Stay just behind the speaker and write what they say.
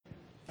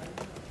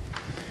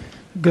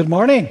Good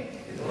morning.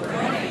 Good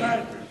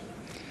morning.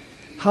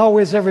 How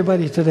is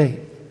everybody today?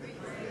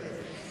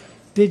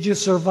 Did you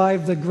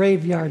survive the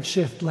graveyard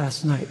shift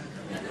last night?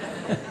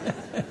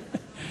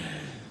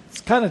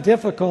 It's kind of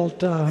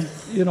difficult,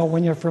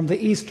 when you're from the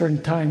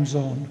Eastern time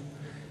zone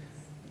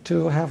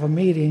to have a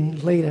meeting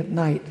late at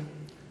night.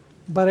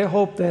 But I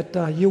hope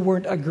that you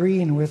weren't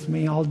agreeing with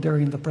me all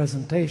during the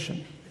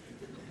presentation.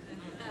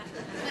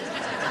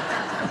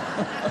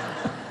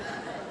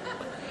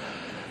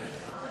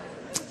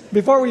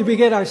 Before we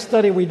begin our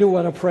study, we do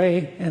want to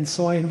pray, and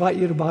so I invite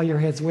you to bow your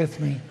heads with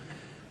me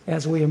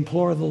as we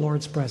implore the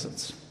Lord's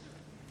presence.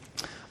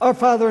 Our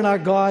Father and our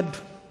God,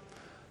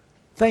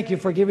 thank you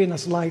for giving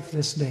us life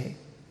this day.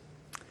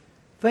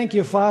 Thank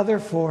you, Father,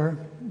 for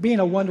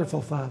being a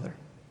wonderful Father.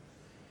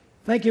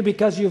 Thank you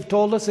because you've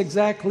told us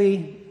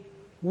exactly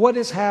what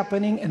is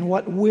happening and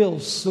what will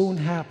soon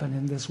happen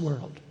in this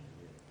world.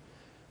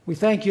 We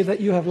thank you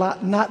that you have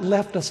not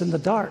left us in the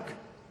dark.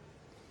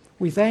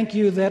 We thank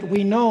you that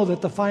we know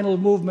that the final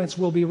movements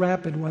will be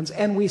rapid ones,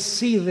 and we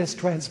see this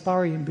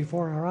transpiring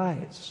before our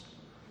eyes.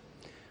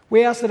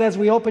 We ask that as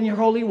we open your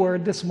holy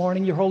word this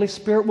morning, your Holy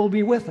Spirit will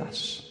be with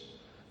us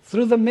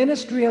through the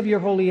ministry of your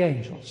holy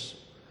angels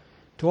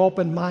to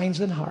open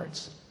minds and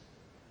hearts.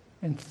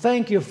 And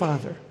thank you,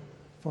 Father,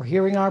 for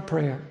hearing our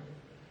prayer,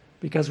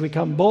 because we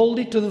come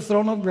boldly to the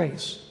throne of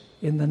grace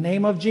in the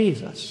name of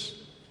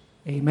Jesus.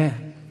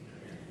 Amen.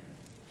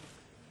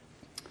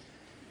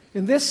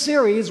 In this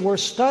series, we're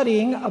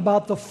studying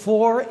about the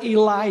 4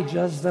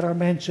 Elijahs that are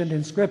mentioned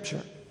in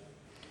Scripture.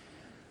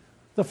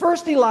 The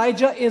first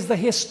Elijah is the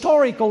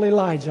historical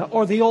Elijah,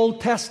 or the Old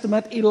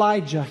Testament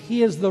Elijah.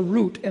 He is the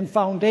root and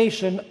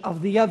foundation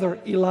of the other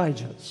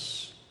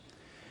Elijahs.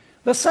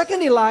 The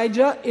second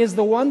Elijah is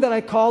the one that I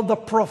call the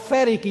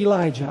prophetic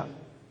Elijah.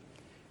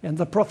 And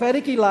the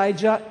prophetic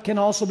Elijah can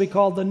also be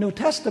called the New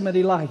Testament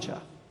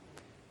Elijah.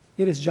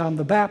 It is John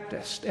the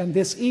Baptist. And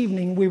this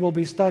evening we will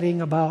be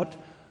studying about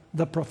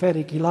the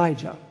prophetic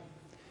Elijah.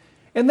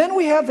 And then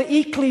we have the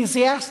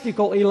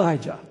ecclesiastical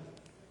Elijah,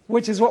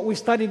 which is what we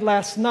studied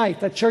last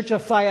night, the church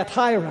of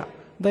Thyatira,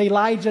 the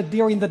Elijah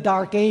during the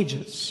Dark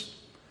Ages.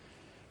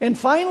 And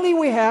finally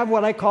we have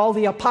what I call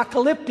the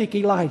apocalyptic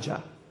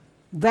Elijah.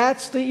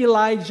 That's the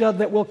Elijah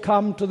that will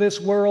come to this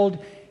world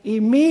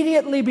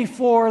immediately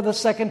before the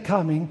second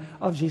coming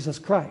of Jesus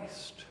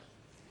Christ.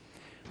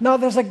 Now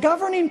there's a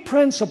governing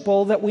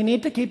principle that we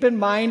need to keep in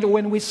mind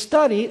when we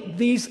study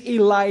these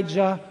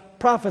Elijah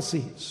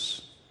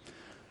prophecies.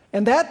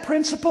 And that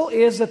principle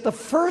is that the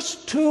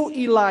first 2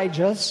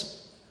 Elijahs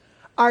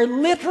are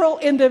literal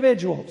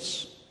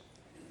individuals,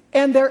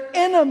 and their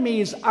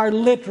enemies are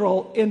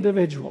literal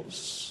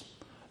individuals,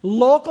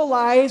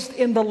 localized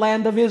in the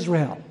land of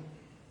Israel.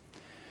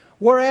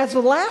 Whereas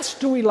the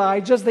last 2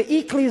 Elijahs, the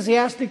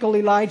ecclesiastical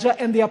Elijah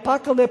and the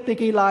apocalyptic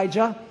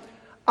Elijah,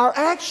 are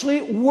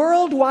actually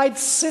worldwide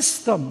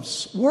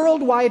systems,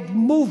 worldwide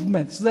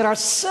movements that are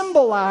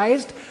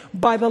symbolized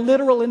by the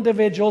literal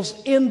individuals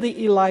in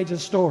the Elijah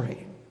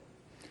story.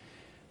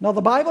 Now,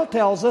 the Bible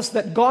tells us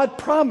that God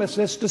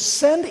promises to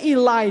send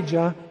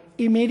Elijah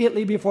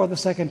immediately before the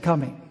second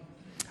coming.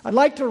 I'd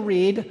like to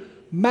read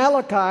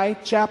Malachi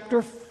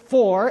chapter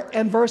 4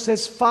 and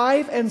verses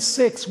 5 and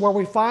 6, where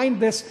we find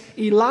this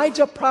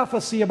Elijah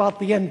prophecy about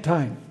the end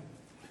time.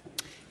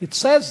 It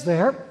says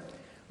there,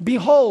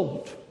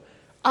 "Behold,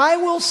 I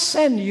will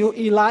send you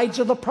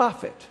Elijah the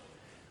prophet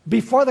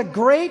before the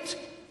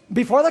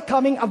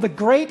coming of the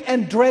great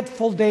and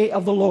dreadful day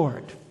of the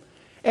Lord.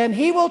 And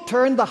he will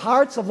turn the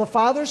hearts of the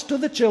fathers to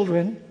the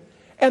children,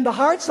 and the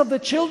hearts of the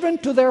children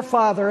to their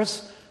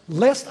fathers,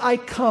 lest I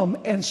come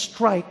and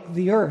strike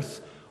the earth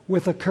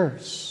with a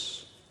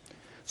curse."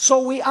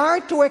 So we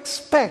are to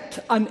expect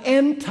an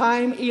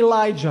end-time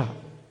Elijah.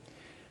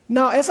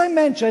 Now, as I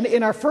mentioned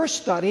in our first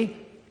study,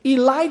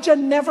 Elijah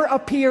never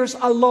appears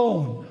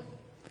alone.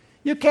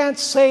 You can't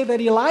say that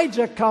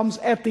Elijah comes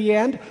at the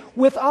end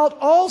without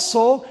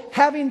also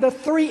having the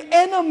 3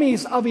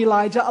 enemies of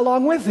Elijah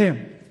along with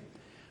him.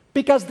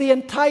 Because the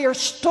entire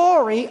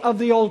story of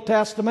the Old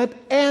Testament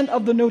and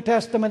of the New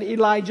Testament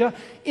Elijah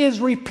is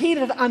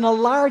repeated on a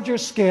larger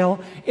scale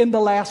in the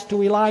last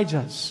 2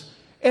 Elijahs.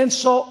 And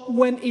so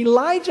when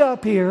Elijah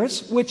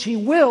appears, which he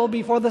will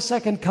before the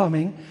second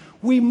coming,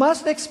 we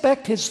must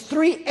expect his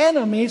 3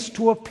 enemies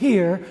to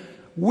appear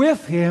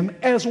with him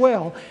as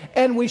well.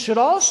 And we should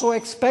also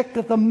expect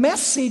that the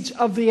message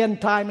of the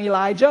end-time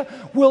Elijah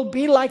will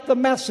be like the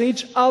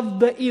message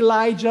of the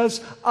Elijahs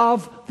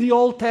of the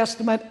Old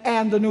Testament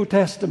and the New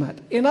Testament.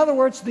 In other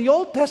words, the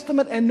Old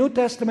Testament and New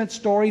Testament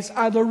stories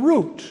are the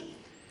root.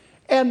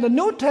 And the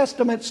New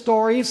Testament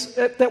stories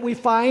that we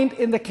find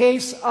in the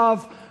case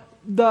of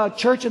the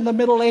church in the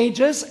Middle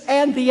Ages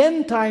and the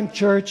end-time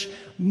church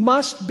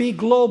must be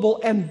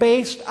global and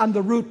based on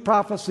the root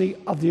prophecy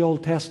of the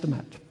Old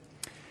Testament.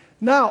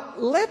 Now,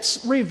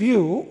 let's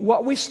review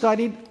what we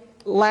studied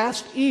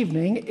last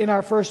evening in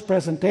our first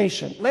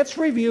presentation. Let's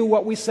review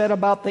what we said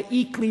about the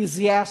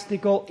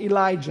ecclesiastical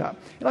Elijah.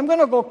 And I'm going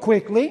to go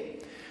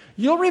quickly.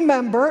 You'll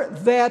remember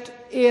that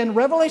in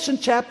Revelation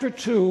chapter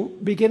 2,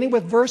 beginning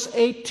with verse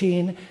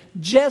 18,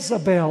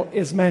 Jezebel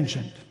is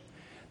mentioned.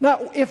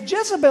 Now, if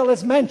Jezebel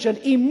is mentioned,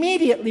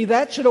 immediately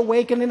that should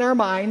awaken in our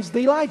minds the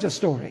Elijah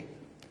story.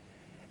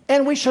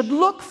 And we should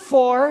look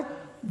for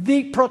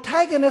the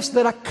protagonists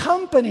that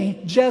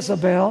accompany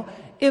Jezebel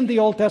in the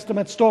Old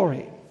Testament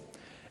story.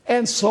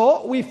 And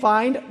so we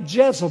find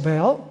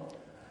Jezebel,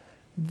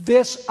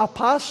 this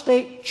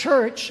apostate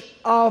church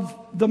of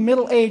the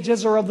Middle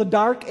Ages or of the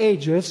Dark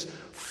Ages,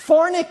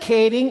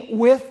 fornicating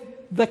with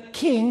the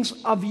kings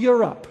of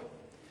Europe.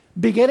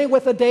 Beginning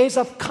with the days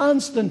of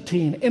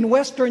Constantine in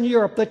Western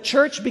Europe, the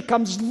church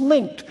becomes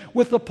linked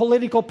with the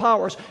political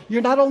powers.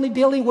 You're not only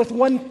dealing with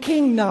one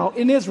king now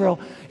in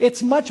Israel,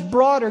 it's much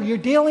broader. You're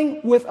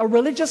dealing with a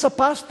religious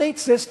apostate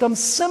system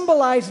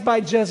symbolized by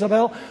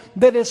Jezebel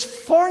that is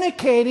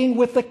fornicating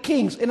with the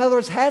kings. In other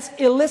words, has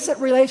illicit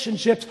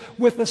relationships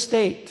with the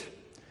state.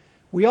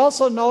 We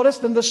also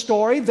noticed in the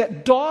story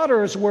that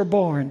daughters were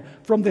born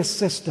from this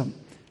system.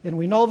 And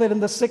we know that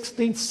in the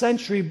 16th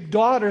century,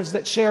 daughters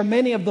that share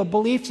many of the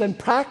beliefs and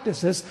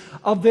practices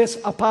of this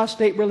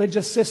apostate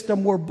religious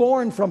system were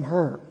born from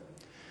her.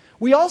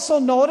 We also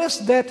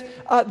noticed that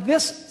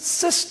this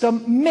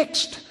system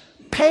mixed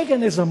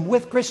paganism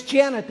with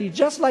Christianity,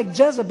 just like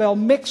Jezebel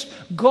mixed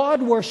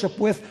God worship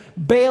with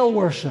Baal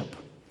worship.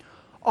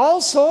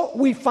 Also,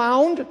 we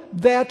found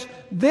that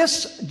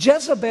this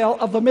Jezebel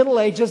of the Middle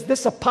Ages,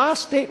 this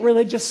apostate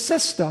religious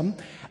system,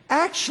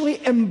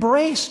 actually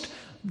embraced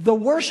the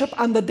worship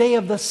on the day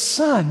of the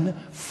sun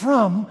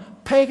from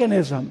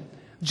paganism.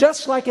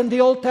 Just like in the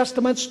Old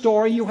Testament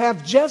story, you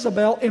have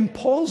Jezebel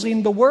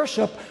imposing the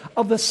worship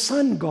of the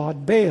sun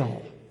god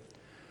Baal.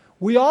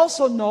 We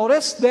also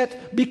notice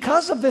that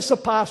because of this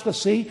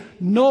apostasy,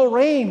 no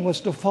rain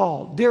was to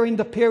fall during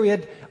the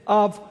period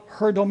of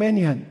her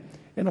dominion.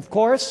 And of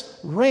course,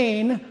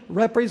 rain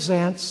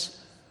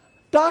represents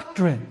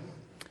doctrine.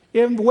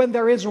 When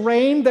there is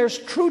rain, there's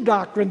true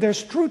doctrine,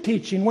 there's true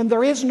teaching. When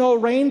there is no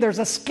rain, there's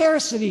a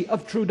scarcity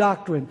of true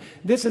doctrine.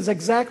 This is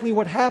exactly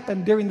what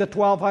happened during the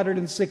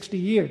 1260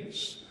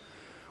 years.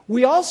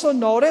 We also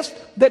noticed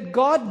that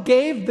God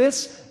gave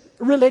this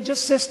religious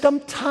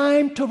system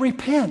time to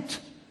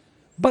repent,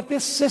 but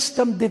this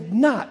system did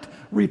not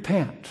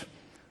repent.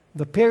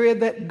 The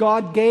period that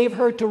God gave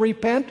her to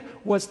repent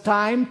was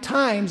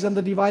times, and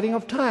the dividing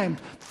of time.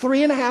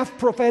 3.5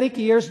 prophetic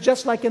years,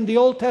 just like in the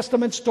Old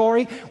Testament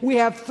story, we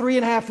have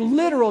 3.5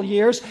 literal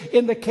years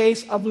in the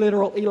case of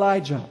literal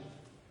Elijah.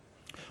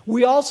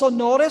 We also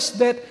notice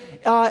that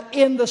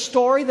in the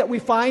story that we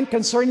find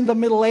concerning the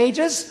Middle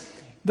Ages,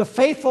 the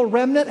faithful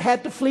remnant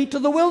had to flee to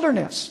the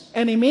wilderness.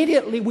 And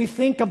immediately we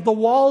think of the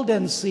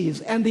Waldenses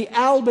and the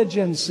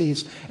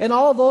Albigenses and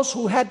all those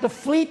who had to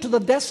flee to the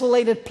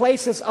desolated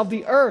places of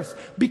the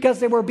earth because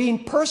they were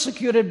being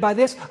persecuted by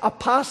this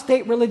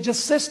apostate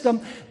religious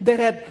system that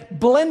had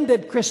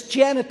blended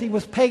Christianity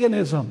with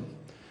paganism.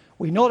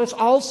 We notice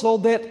also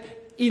that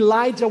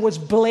Elijah was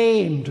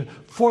blamed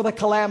for the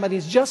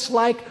calamities, just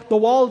like the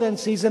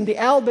Waldenses and the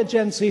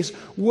Albigenses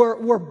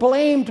were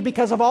blamed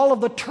because of all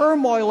of the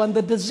turmoil and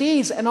the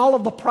disease and all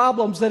of the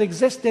problems that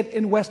existed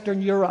in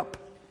Western Europe.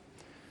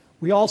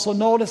 We also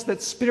notice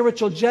that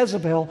spiritual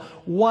Jezebel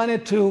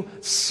wanted to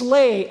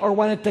slay or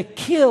wanted to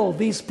kill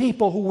these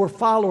people who were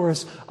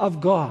followers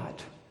of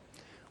God.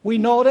 We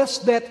notice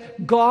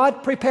that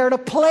God prepared a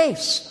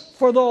place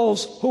for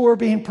those who were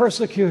being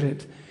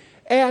persecuted.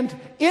 And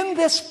in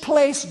this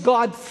place,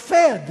 God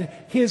fed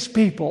His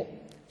people.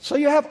 So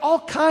you have all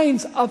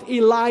kinds of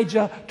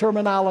Elijah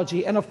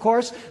terminology. And of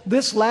course,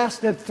 this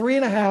lasted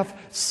 3.5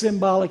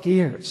 symbolic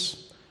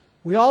years.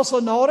 We also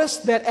notice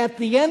that at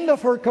the end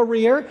of her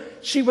career,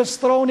 she was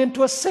thrown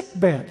into a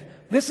sickbed.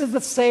 This is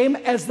the same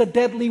as the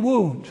deadly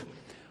wound.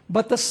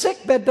 But the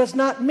sickbed does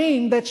not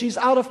mean that she's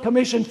out of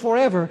commission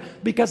forever,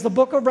 because the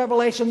book of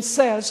Revelation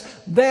says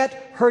that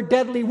her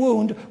deadly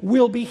wound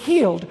will be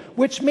healed,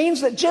 which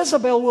means that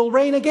Jezebel will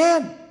reign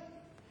again.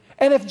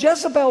 And if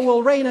Jezebel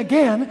will reign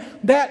again,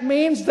 that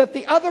means that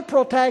the other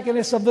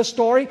protagonists of the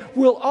story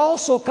will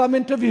also come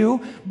into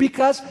view,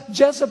 because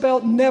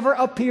Jezebel never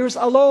appears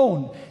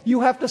alone.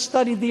 You have to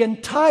study the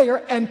entire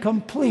and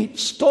complete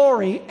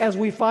story as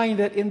we find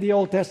it in the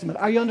Old Testament.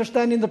 Are you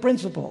understanding the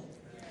principle?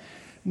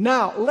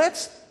 Now,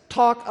 let's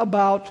talk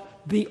about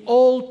the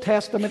Old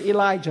Testament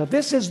Elijah.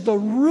 This is the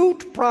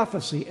root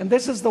prophecy, and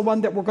this is the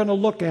one that we're going to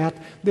look at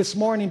this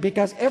morning,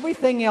 because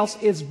everything else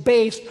is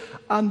based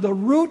on the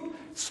root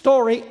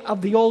story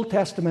of the Old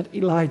Testament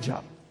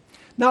Elijah.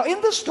 Now, in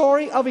the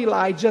story of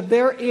Elijah,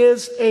 there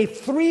is a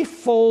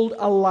threefold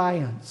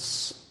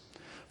alliance.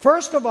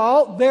 First of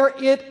all, there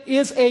it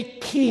is a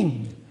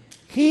king.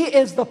 He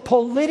is the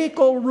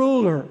political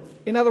ruler.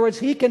 In other words,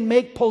 he can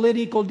make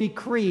political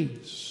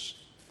decrees.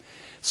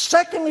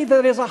 Secondly,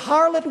 there is a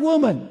harlot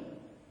woman.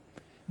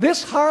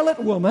 This harlot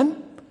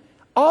woman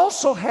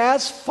also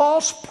has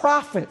false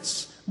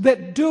prophets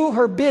that do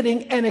her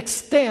bidding and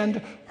extend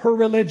her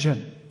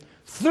religion.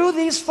 Through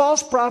these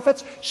false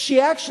prophets, she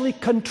actually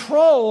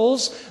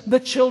controls the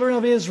children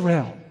of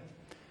Israel.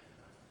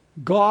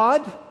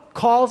 God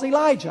calls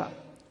Elijah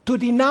to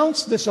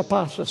denounce this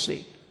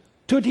apostasy,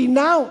 to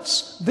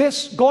denounce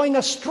this going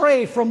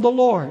astray from the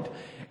Lord.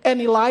 And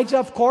Elijah,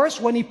 of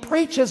course, when he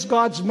preaches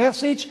God's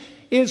message,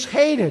 is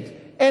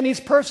hated and he's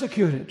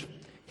persecuted.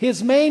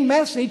 His main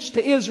message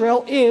to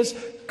Israel is,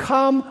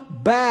 come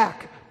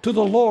back to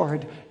the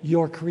Lord,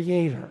 your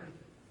Creator.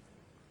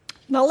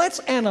 Now let's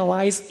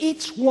analyze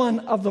each one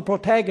of the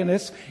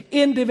protagonists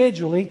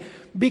individually,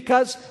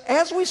 because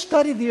as we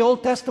study the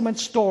Old Testament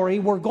story,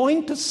 we're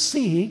going to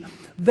see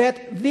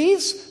that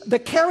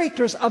the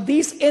characters of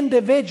these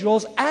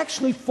individuals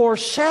actually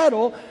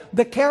foreshadow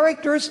the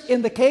characters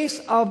in the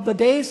case of the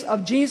days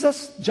of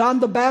Jesus, John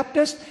the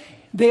Baptist.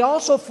 They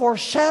also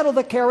foreshadow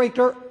the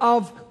character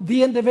of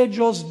the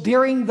individuals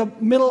during the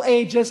Middle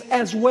Ages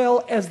as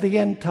well as the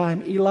end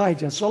time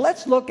Elijah. So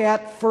let's look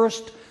at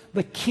first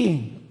the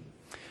king.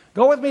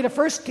 Go with me to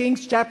 1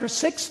 Kings chapter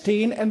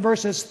 16 and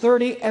verses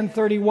 30 and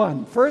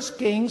 31. 1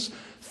 Kings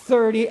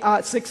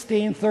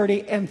 16,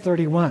 30 and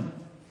 31.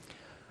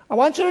 I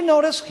want you to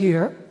notice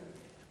here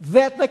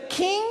that the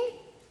king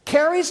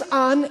carries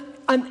on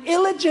an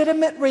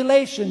illegitimate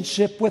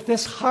relationship with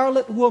this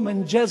harlot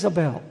woman,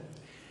 Jezebel.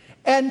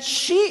 And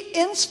she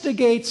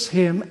instigates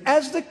him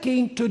as the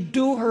king to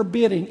do her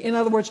bidding. In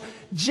other words,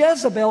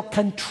 Jezebel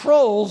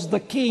controls the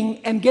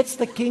king and gets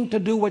the king to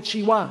do what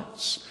she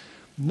wants.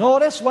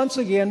 Notice once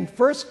again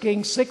 1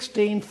 Kings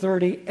 16,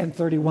 30 and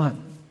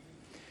 31.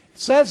 It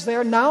says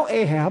there, now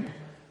Ahab,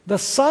 the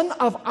son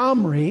of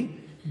Omri,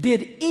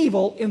 did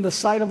evil in the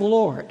sight of the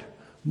Lord,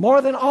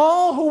 more than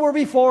all who were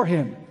before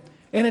him.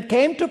 And it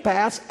came to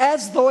pass,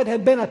 as though it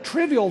had been a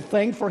trivial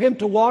thing for him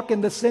to walk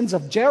in the sins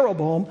of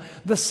Jeroboam,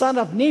 the son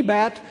of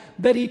Nebat,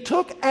 that he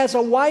took as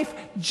a wife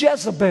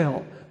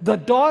Jezebel, the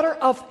daughter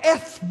of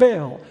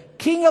Ethbaal,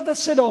 king of the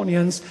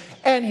Sidonians,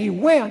 and he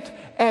went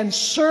and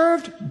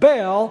served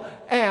Baal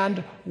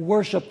and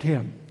worshipped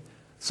him.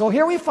 So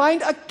here we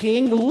find a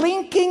king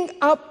linking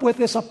up with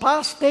this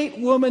apostate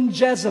woman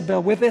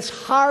Jezebel, with this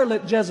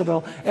harlot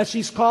Jezebel, as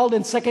she's called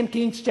in 2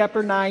 Kings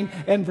chapter 9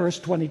 and verse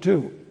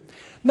 22.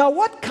 Now,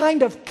 what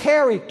kind of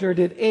character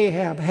did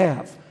Ahab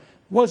have?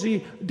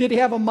 Did he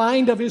have a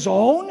mind of his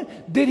own?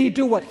 Did he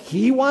do what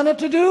he wanted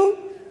to do?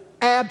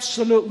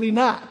 Absolutely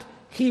not.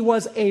 He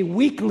was a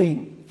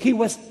weakling. He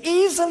was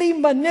easily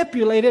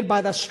manipulated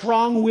by the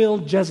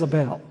strong-willed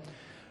Jezebel.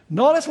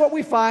 Notice what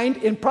we find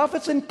in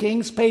Prophets and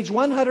Kings, page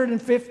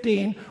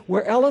 115,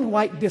 where Ellen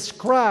White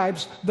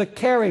describes the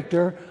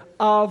character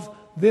of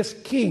this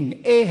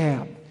king,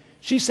 Ahab.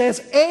 She says,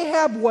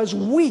 Ahab was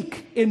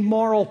weak in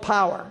moral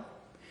power.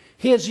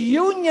 His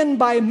union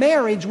by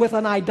marriage with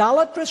an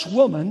idolatrous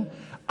woman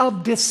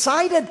of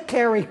decided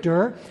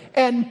character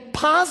and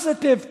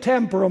positive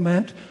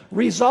temperament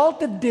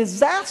resulted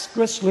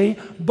disastrously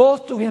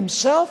both to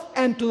himself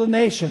and to the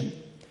nation.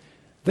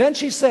 Then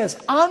she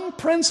says,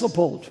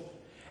 unprincipled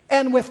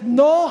and with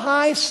no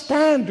high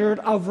standard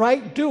of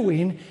right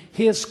doing,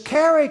 his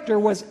character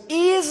was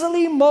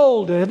easily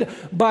molded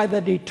by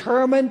the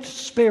determined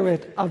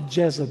spirit of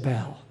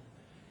Jezebel.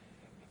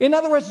 In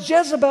other words,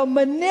 Jezebel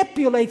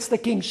manipulates the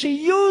king.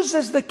 She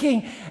uses the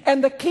king.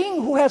 And the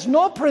king, who has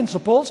no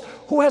principles,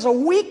 who has a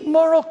weak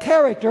moral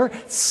character,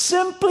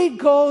 simply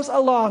goes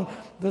along.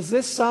 Does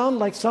this sound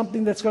like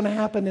something that's going to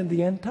happen in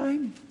the end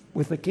time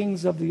with the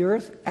kings of the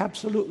earth?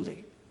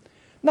 Absolutely.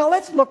 Now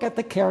let's look at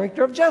the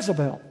character of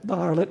Jezebel, the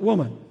harlot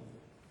woman.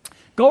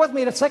 Go with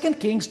me to 2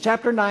 Kings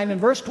chapter 9 and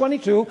verse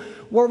 22,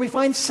 where we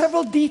find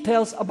several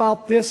details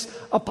about this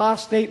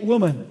apostate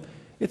woman.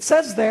 It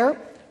says there,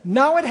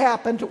 now it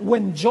happened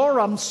when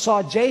Joram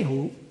saw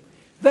Jehu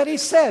that he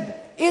said,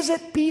 is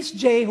it peace,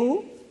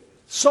 Jehu?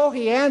 So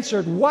he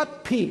answered,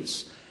 what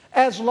peace?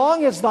 As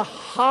long as the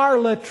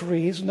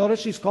harlotries,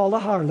 notice she's called a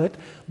harlot,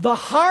 the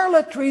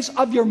harlotries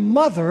of your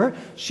mother,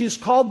 she's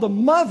called the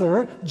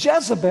mother,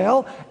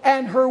 Jezebel,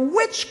 and her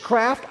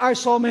witchcraft are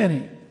so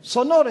many.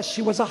 So notice,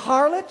 she was a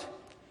harlot,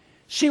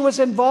 she was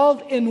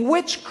involved in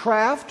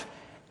witchcraft,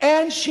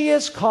 and she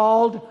is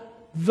called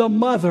the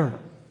mother.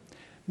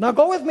 Now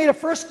go with me to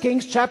 1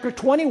 Kings chapter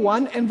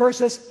 21 and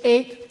verses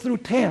 8 through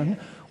 10,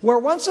 where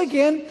once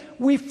again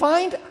we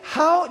find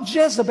how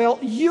Jezebel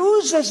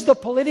uses the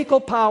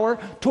political power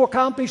to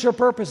accomplish her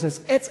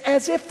purposes. It's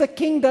as if the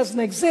king doesn't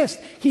exist.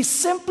 He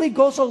simply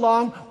goes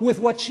along with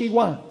what she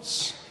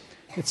wants.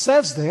 It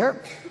says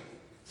there,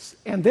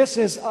 and this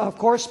is, of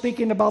course,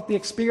 speaking about the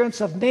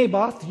experience of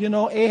Naboth. You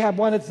know, Ahab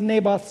wanted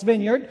Naboth's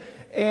vineyard,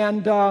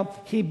 and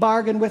he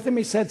bargained with him.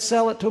 He said,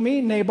 sell it to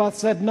me. Naboth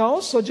said no.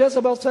 So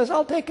Jezebel says,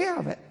 I'll take care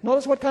of it.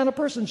 Notice what kind of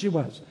person she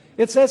was.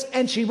 It says,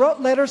 and she wrote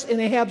letters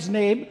in Ahab's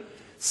name,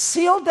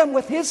 sealed them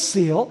with his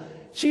seal.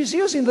 She's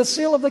using the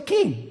seal of the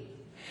king.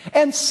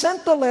 And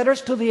sent the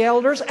letters to the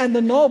elders and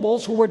the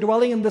nobles who were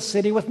dwelling in the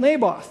city with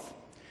Naboth.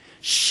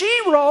 She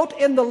wrote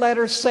in the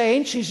letters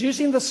saying, she's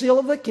using the seal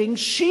of the king,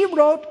 she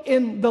wrote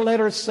in the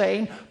letters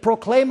saying,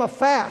 proclaim a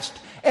fast,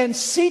 and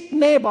seat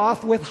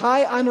Naboth with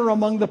high honor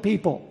among the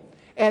people.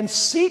 And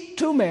seat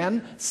 2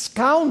 men,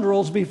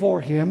 scoundrels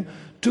before him,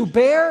 to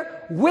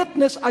bear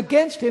witness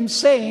against him,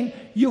 saying,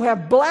 you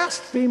have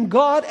blasphemed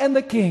God and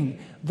the king.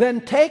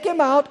 Then take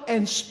him out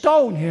and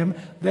stone him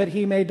that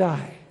he may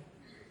die.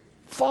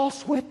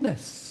 False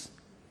witness.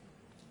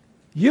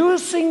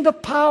 Using the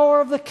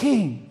power of the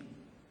king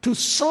to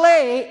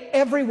slay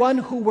everyone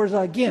who was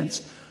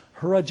against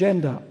her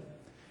agenda.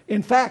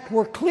 In fact,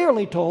 we're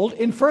clearly told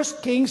in 1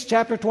 Kings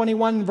chapter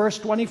 21, verse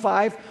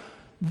 25,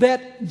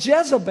 that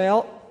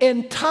Jezebel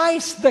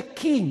enticed the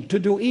king to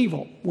do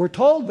evil. We're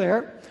told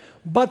there,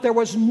 but there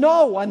was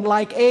no one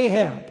like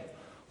Ahab,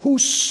 who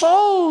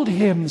sold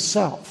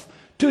himself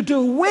to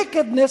do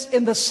wickedness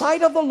in the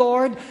sight of the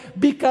Lord,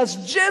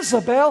 because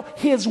Jezebel,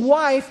 his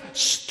wife,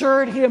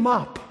 stirred him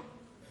up.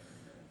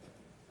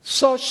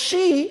 So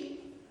she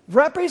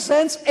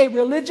represents a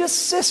religious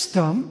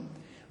system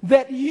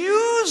that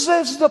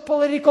uses the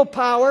political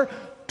power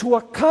to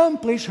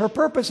accomplish her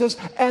purposes,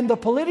 and the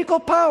political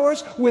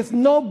powers with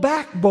no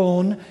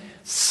backbone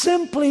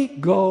simply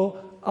go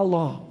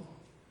along.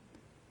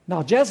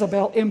 Now,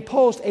 Jezebel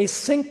imposed a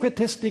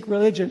syncretistic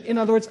religion. In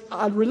other words,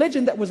 a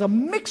religion that was a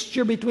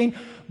mixture between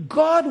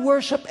God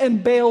worship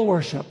and Baal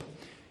worship.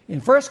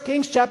 In 1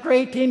 Kings chapter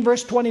 18,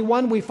 verse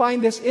 21, we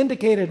find this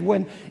indicated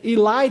when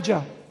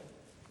Elijah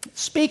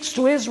speaks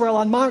to Israel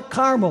on Mount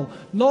Carmel.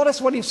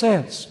 Notice what he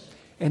says.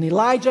 And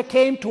Elijah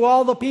came to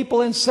all the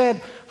people and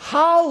said,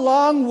 "How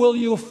long will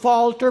you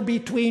falter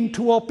between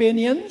two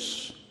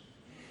opinions?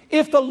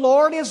 If the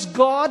Lord is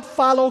God,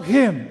 follow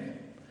him.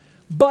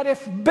 But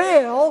if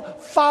Baal,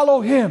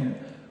 follow him."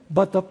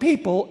 But the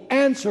people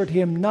answered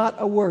him not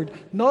a word.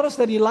 Notice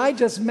that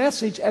Elijah's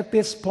message at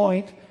this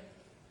point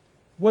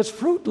was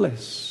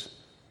fruitless,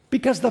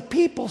 because the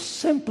people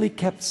simply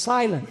kept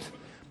silent.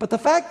 But the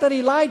fact that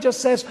Elijah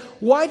says,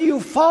 "Why do you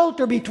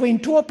falter between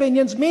two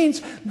opinions?"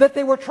 means that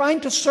they were trying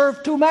to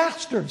serve two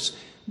masters.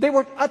 They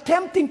were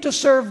attempting to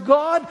serve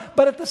God,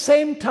 but at the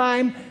same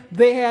time,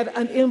 they had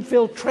an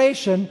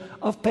infiltration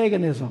of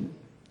paganism.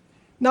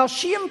 Now,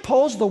 she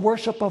imposed the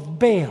worship of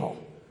Baal.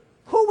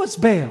 Who was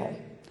Baal?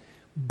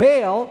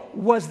 Baal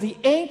was the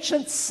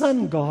ancient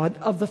sun god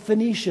of the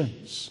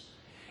Phoenicians.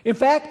 In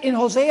fact, in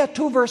Hosea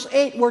 2 verse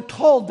 8, we're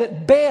told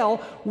that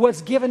Baal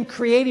was given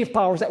creative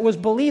powers. It was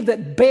believed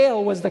that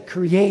Baal was the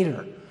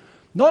creator.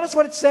 Notice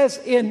what it says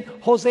in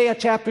Hosea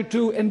chapter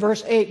 2 and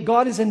verse 8.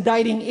 God is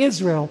indicting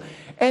Israel,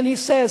 and he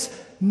says,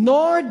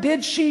 "Nor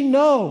did she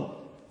know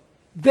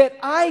that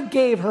I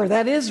gave her,"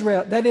 that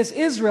is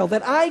Israel,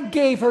 "that I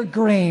gave her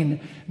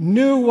grain,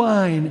 new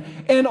wine,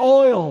 and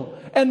oil,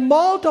 and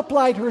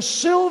multiplied her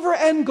silver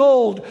and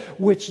gold,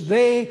 which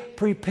they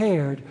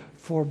prepared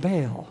for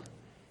Baal."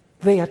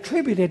 They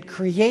attributed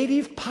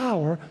creative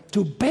power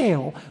to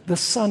Baal, the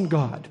sun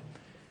god.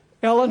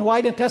 Ellen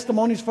White in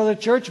Testimonies for the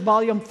Church,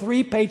 volume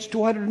 3, page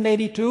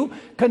 282,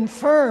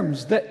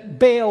 confirms that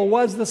Baal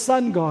was the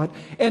sun god,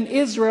 and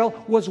Israel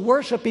was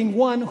worshiping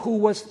one who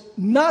was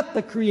not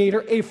the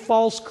creator, a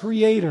false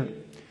creator.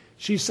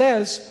 She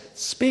says,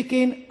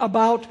 speaking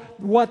about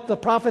what the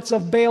prophets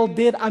of Baal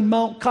did on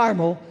Mount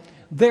Carmel,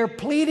 "Their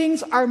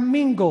pleadings are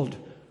mingled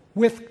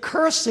with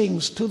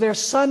cursings to their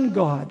sun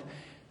god."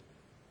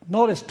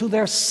 Notice, to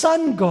their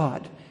sun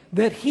god,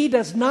 that he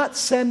does not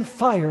send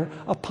fire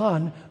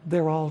upon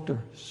their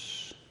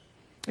altars.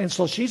 And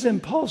so she's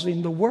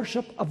imposing the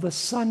worship of the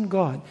sun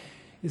god.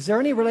 Is there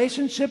any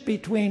relationship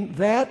between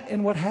that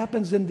and what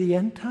happens in the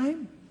end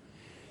time?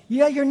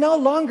 Yeah, you're no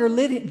longer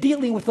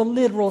dealing with the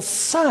literal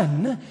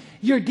sun.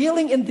 You're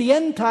dealing in the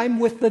end time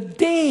with the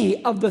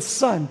day of the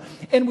sun.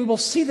 And we will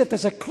see that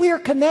there's a clear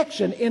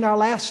connection in our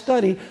last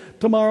study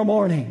tomorrow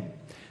morning.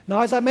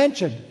 Now, as I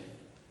mentioned,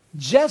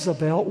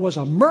 Jezebel was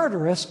a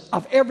murderess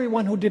of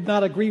everyone who did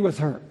not agree with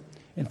her.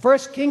 In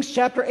 1 Kings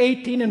chapter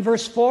 18 and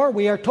verse 4,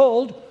 we are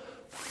told,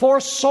 "For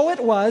so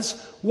it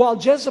was,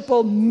 while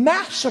Jezebel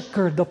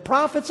massacred the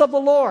prophets of the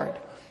Lord,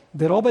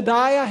 that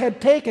Obadiah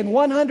had taken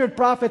 100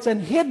 prophets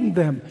and hidden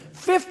them,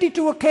 50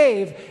 to a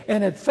cave,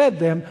 and had fed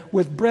them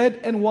with bread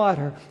and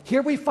water."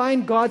 Here we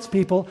find God's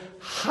people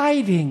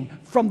hiding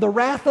from the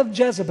wrath of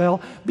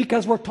Jezebel,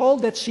 because we're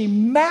told that she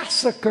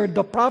massacred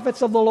the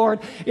prophets of the Lord.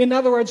 In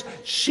other words,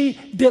 she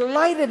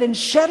delighted in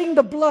shedding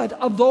the blood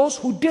of those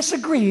who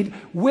disagreed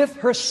with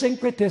her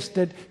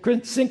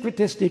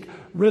syncretistic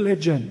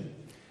religion.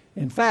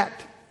 In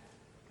fact,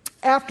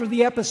 after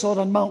the episode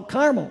on Mount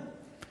Carmel,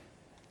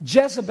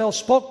 Jezebel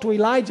spoke to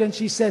Elijah and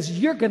she says,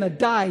 "You're going to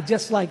die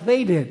just like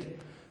they did."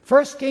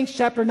 1 Kings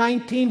chapter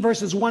 19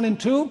 verses 1 and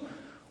 2,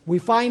 we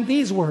find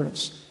these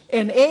words.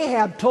 "And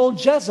Ahab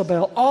told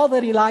Jezebel all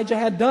that Elijah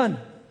had done,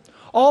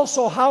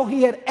 also how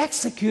he had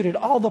executed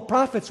all the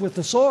prophets with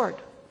the sword.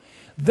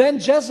 Then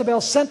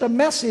Jezebel sent a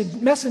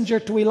messenger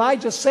to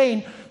Elijah,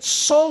 saying,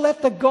 'So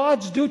let the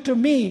gods do to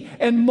me,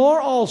 and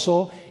more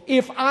also,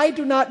 if I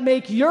do not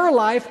make your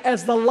life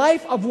as the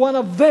life of one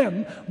of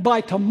them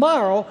by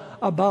tomorrow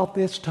about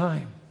this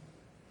time.'"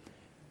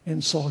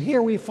 And so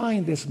here we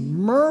find this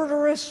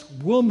murderous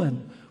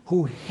woman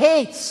who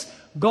hates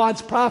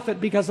God's prophet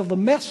because of the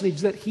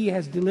message that he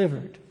has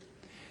delivered.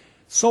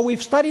 So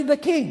we've studied the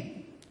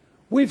king.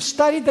 We've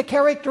studied the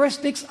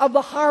characteristics of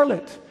the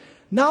harlot.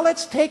 Now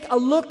let's take a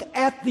look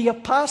at the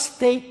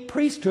apostate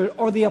priesthood,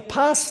 or the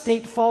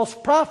apostate false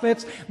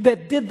prophets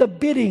that did the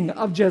bidding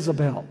of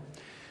Jezebel.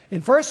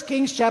 In 1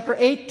 Kings chapter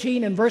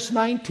 18 and verse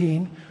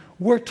 19,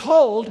 we're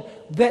told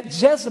that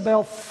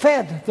Jezebel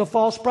fed the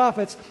false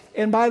prophets.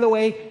 And by the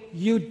way,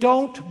 you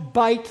don't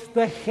bite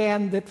the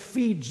hand that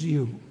feeds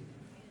you.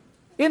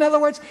 In other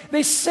words,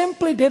 they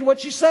simply did what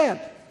she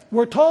said.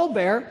 We're told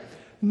there,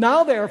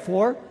 now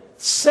therefore,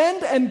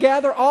 send and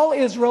gather all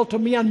Israel to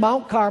me on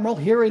Mount Carmel.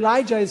 Here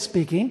Elijah is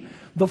speaking.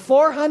 The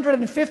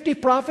 450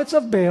 prophets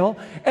of Baal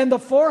and the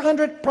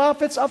 400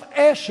 prophets of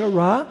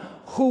Asherah,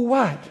 who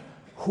what?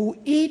 Who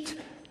eat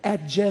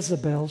at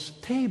Jezebel's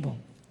table.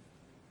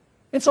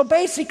 And so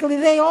basically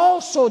they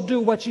also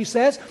do what she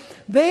says.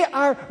 They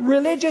are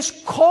religious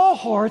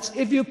cohorts,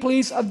 if you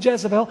please, of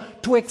Jezebel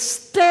to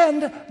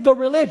extend the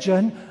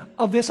religion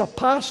of this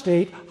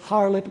apostate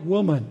harlot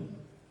woman.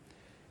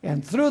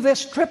 And through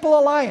this triple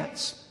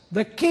alliance,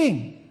 the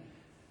king,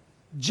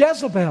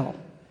 Jezebel,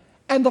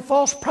 and the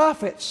false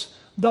prophets,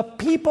 the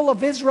people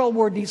of Israel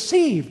were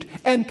deceived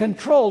and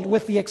controlled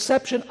with the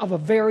exception of a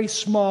very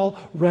small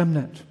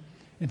remnant.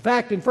 In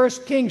fact, in 1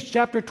 Kings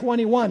chapter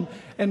 21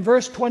 and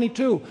verse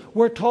 22,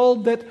 we're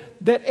told that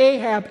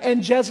Ahab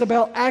and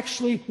Jezebel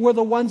actually were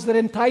the ones that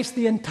enticed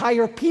the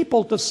entire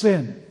people to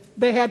sin.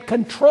 They had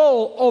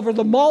control over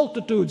the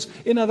multitudes,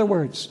 in other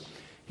words.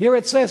 Here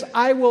it says,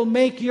 I will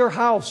make your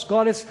house.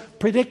 God is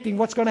predicting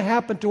what's going to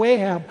happen to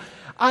Ahab.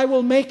 I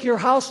will make your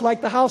house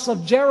like the house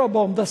of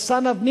Jeroboam, the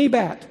son of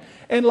Nebat,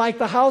 and like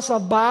the house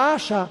of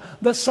Baasha,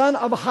 the son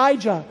of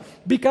Ahijah,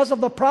 because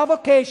of the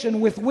provocation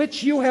with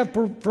which you have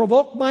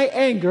provoked my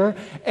anger,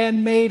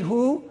 and made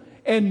who?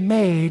 And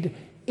made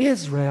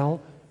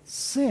Israel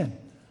sin.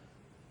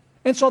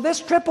 And so this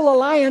triple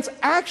alliance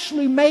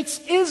actually makes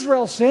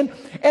Israel sin,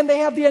 and they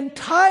have the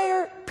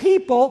entire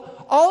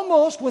people,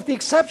 almost with the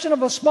exception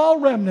of a small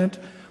remnant,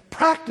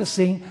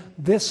 practicing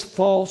this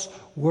false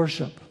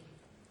worship.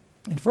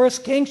 In 1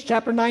 Kings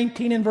chapter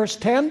 19 and verse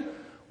 10,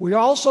 we are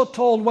also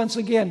told once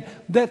again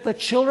that the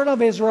children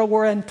of Israel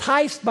were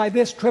enticed by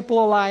this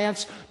triple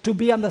alliance to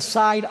be on the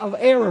side of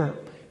error.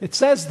 It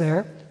says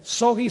there,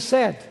 so he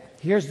said,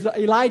 here's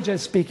Elijah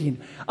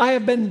speaking, I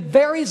have been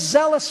very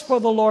zealous for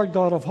the Lord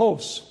God of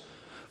hosts.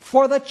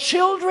 For the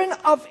children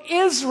of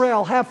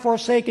Israel have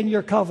forsaken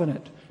your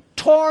covenant,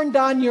 torn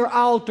down your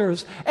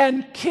altars,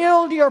 and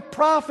killed your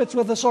prophets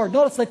with the sword.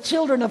 Notice the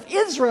children of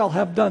Israel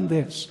have done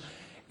this.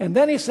 And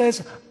then he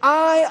says,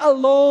 I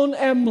alone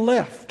am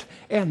left,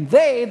 and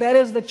they, that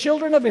is the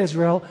children of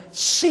Israel,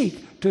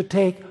 seek to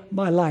take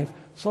my life.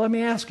 So let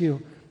me ask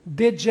you,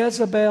 did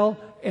Jezebel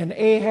and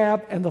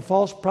Ahab and the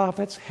false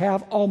prophets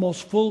have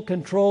almost full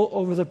control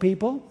over the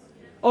people?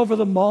 Over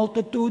the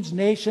multitudes,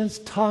 nations,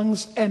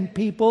 tongues, and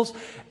peoples?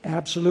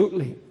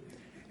 Absolutely.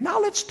 Now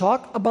let's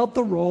talk about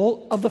the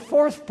role of the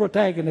fourth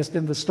protagonist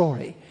in the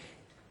story,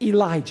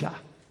 Elijah.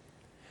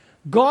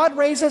 God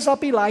raises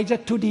up Elijah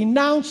to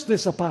denounce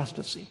this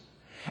apostasy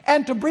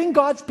and to bring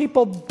God's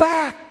people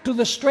back to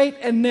the straight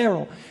and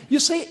narrow. You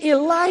see,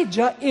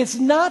 Elijah is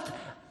not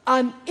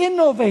an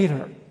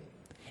innovator.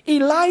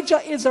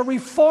 Elijah is a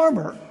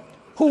reformer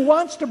who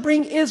wants to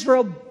bring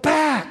Israel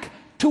back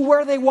to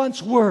where they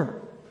once were.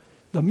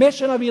 The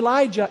mission of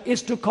Elijah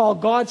is to call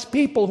God's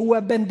people who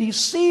have been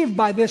deceived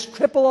by this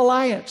triple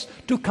alliance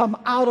to come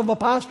out of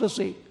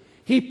apostasy.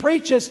 He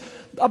preaches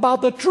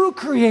about the true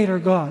Creator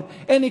God,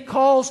 and he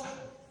calls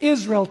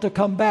Israel to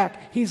come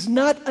back. He's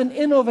not an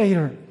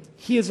innovator.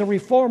 He is a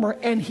reformer,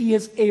 and he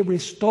is a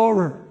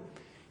restorer.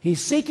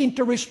 He's seeking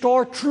to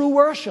restore true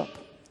worship.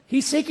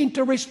 He's seeking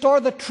to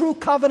restore the true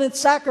covenant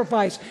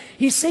sacrifice.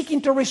 He's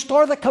seeking to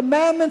restore the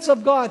commandments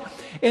of God.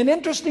 And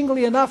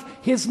interestingly enough,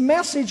 his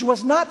message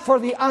was not for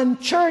the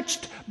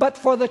unchurched, but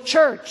for the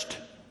churched.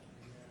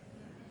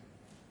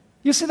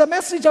 You see, the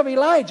message of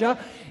Elijah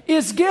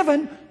is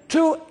given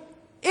to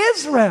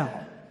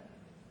Israel.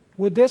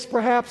 Would this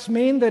perhaps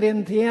mean that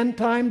in the end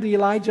time, the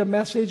Elijah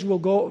message will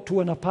go to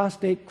an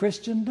apostate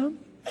Christendom?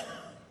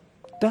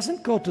 It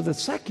doesn't go to the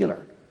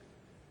secular.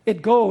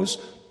 It goes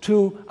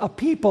to a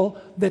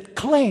people that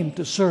claim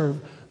to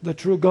serve the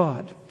true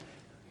God.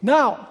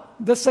 Now,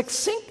 the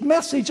succinct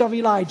message of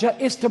Elijah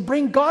is to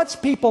bring God's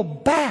people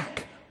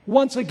back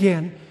once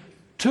again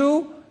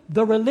to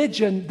the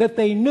religion that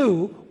they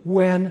knew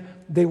when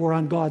they were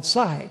on God's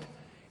side.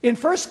 In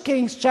 1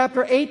 Kings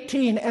chapter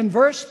 18 and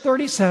verse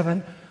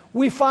 37,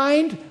 we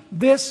find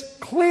this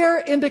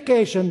clear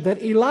indication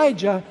that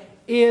Elijah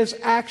is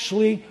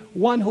actually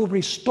one who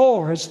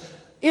restores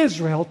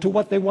Israel to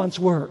what they once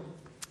were.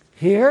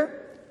 Here,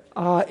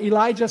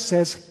 Elijah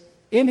says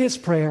in his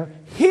prayer,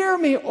 hear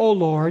me, O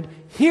Lord,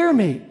 hear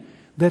me,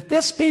 that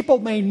this people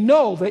may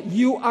know that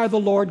you are the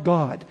Lord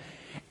God,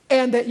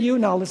 and that you,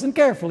 now listen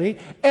carefully,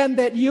 and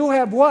that you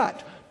have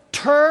what?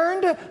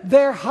 Turned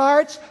their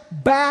hearts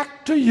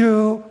back to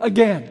you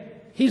again.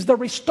 He's the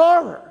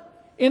restorer.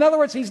 In other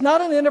words, he's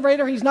not an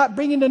innovator. He's not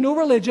bringing a new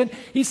religion.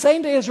 He's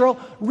saying to Israel,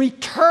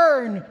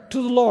 return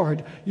to the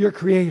Lord, your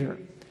Creator.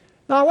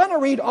 Now I want to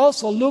read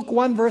also Luke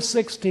 1 verse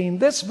 16.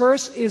 This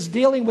verse is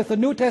dealing with the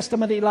New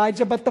Testament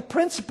Elijah, but the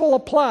principle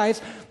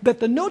applies that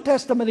the New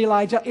Testament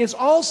Elijah is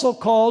also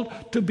called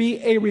to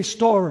be a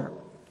restorer.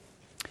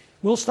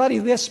 We'll study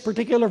this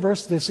particular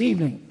verse this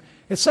evening.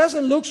 It says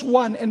in Luke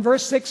 1 and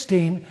verse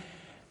 16,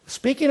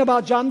 speaking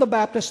about John the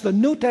Baptist, the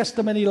New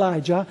Testament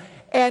Elijah,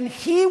 and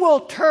he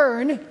will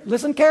turn,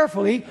 listen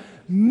carefully,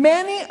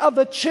 many of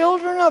the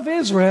children of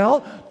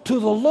Israel to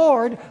the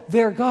Lord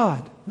their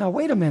God. Now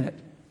wait a minute.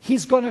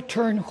 He's going to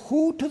turn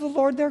who to the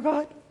Lord their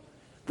God?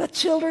 The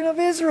children of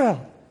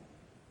Israel.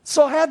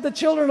 So had the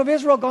children of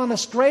Israel gone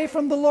astray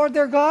from the Lord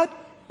their God?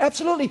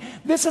 Absolutely.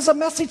 This is a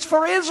message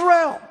for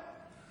Israel.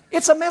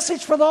 It's a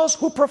message for those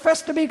who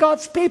profess to be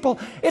God's people.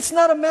 It's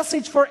not a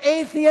message for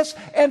atheists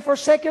and for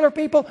secular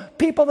people,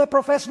 people that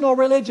profess no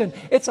religion.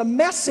 It's a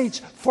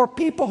message for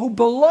people who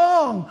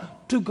belong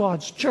to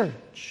God's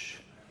church.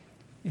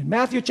 In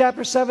Matthew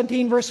chapter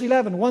 17, verse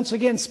 11, once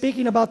again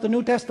speaking about the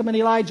New Testament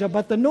Elijah,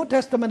 but the New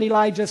Testament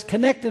Elijah is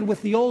connected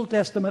with the Old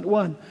Testament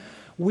one.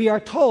 We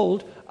are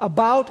told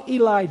about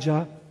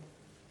Elijah,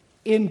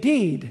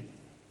 indeed,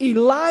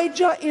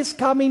 Elijah is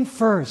coming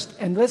first,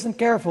 and listen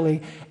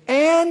carefully,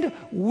 and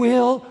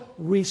will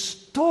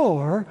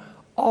restore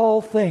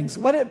all things.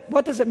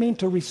 What does it mean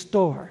to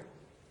restore?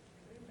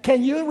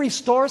 Can you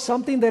restore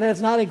something that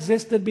has not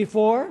existed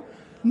before?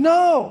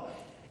 No.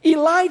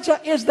 Elijah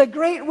is the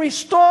great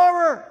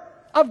restorer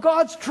of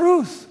God's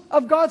truth,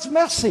 of God's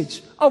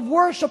message, of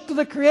worship to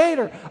the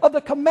Creator, of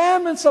the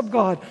commandments of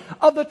God,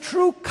 of the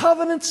true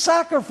covenant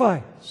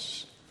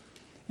sacrifice.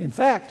 In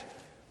fact,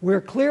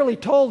 we're clearly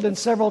told in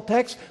several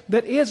texts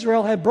that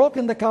Israel had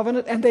broken the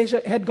covenant and they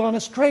had gone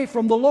astray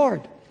from the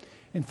Lord.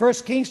 In 1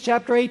 Kings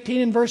chapter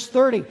 18 and verse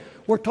 30,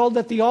 we're told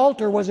that the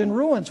altar was in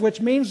ruins, which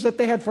means that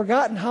they had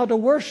forgotten how to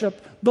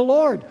worship the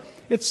Lord.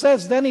 It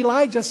says, then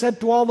Elijah said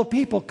to all the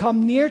people,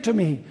 come near to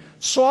me.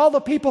 So all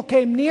the people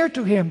came near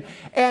to him,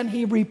 and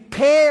he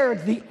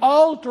repaired the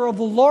altar of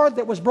the Lord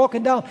that was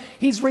broken down.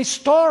 He's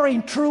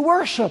restoring true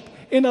worship,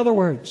 in other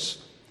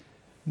words.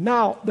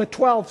 Now,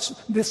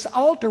 this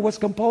altar was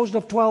composed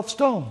of 12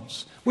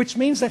 stones, which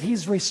means that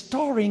he's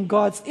restoring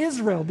God's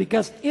Israel,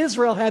 because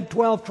Israel had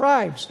 12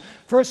 tribes.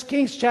 1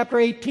 Kings chapter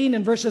 18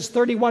 and verses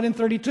 31 and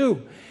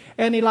 32.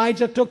 And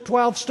Elijah took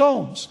 12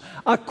 stones,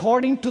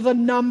 according to the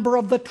number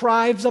of the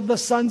tribes of the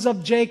sons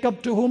of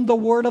Jacob, to whom the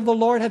word of the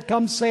Lord had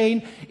come,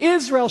 saying,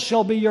 Israel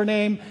shall be your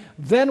name.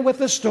 Then with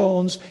the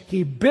stones,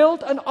 he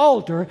built an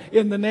altar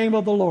in the name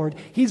of the Lord.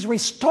 He's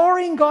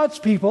restoring God's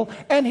people,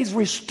 and he's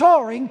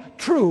restoring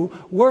true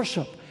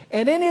worship.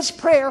 And in his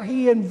prayer,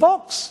 he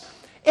invokes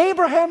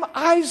Abraham,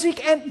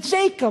 Isaac, and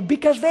Jacob,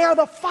 because they are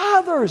the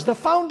fathers, the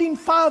founding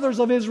fathers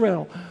of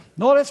Israel.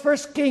 Notice 1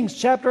 Kings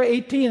chapter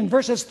 18,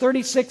 verses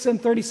 36 and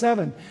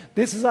 37.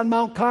 This is on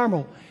Mount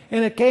Carmel.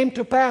 And it came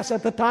to pass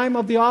at the time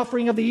of the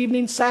offering of the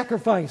evening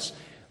sacrifice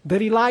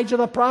that Elijah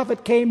the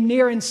prophet came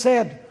near and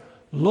said,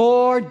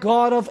 Lord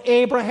God of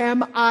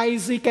Abraham,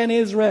 Isaac, and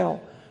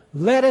Israel,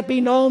 let it be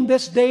known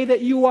this day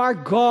that you are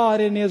God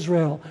in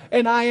Israel,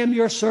 and I am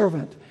your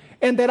servant,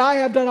 and that I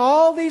have done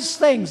all these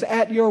things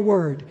at your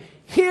word.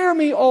 Hear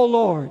me, O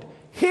Lord,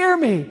 hear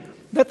me,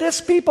 that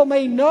this people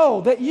may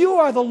know that you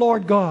are the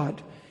Lord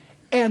God,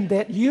 and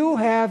that you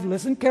have,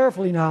 listen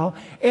carefully now,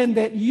 and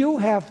that you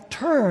have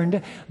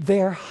turned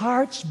their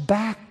hearts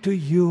back to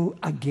you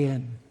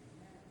again.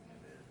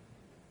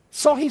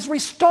 So he's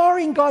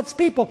restoring God's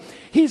people.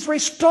 He's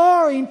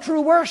restoring true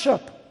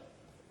worship.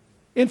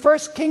 In 1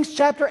 Kings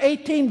chapter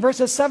 18,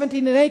 verses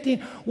 17 and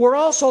 18, we're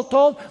also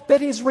told that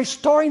he's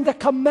restoring the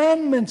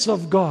commandments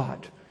of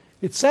God.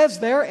 It says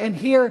there, and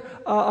here,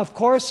 of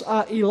course,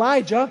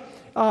 Elijah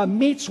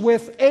meets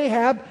with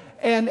Ahab,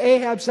 and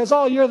Ahab says,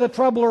 oh, you're the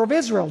troubler of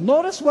Israel.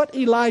 Notice what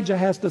Elijah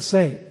has to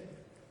say.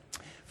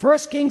 1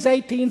 Kings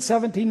 18,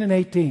 17 and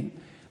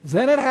 18.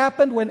 Then it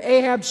happened when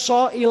Ahab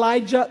saw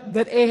Elijah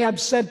that Ahab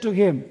said to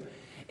him,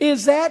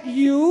 is that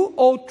you,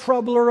 O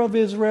troubler of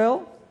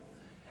Israel?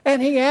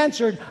 And he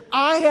answered,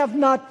 I have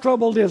not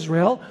troubled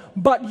Israel,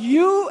 but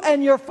you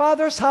and your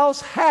father's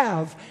house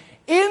have,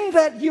 in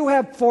that you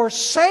have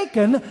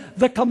forsaken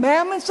the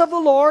commandments of the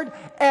Lord,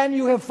 and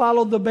you have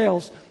followed the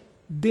Baals.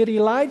 Did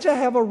Elijah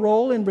have a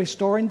role in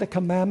restoring the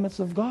commandments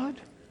of God?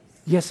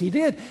 Yes, he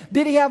did.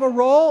 Did he have a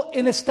role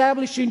in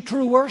establishing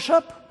true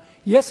worship?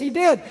 Yes, he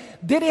did.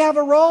 Did he have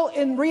a role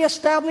in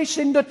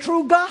reestablishing the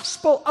true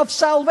gospel of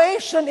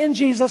salvation in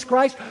Jesus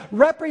Christ,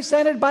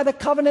 represented by the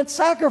covenant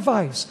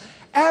sacrifice?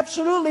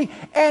 Absolutely.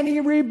 And he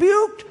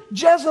rebuked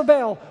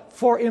Jezebel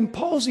for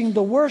imposing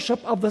the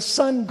worship of the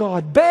sun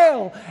god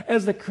Baal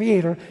as the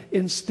creator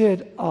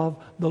instead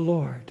of the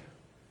Lord.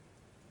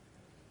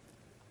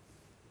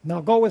 Now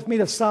go with me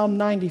to Psalm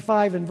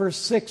 95 and verse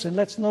 6, and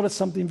let's notice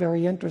something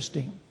very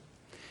interesting.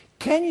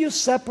 Can you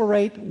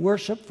separate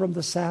worship from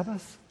the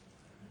Sabbath?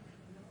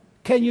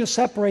 Can you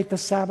separate the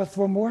Sabbath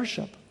from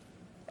worship?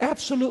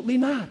 Absolutely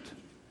not.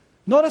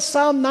 Notice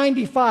Psalm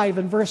 95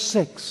 and verse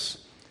 6.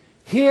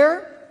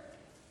 Here,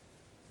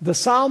 the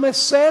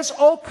psalmist says,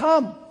 "O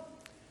come,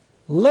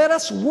 let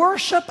us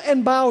worship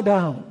and bow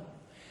down.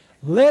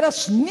 Let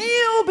us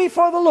kneel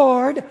before the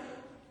Lord,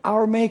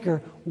 our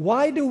Maker.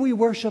 Why do we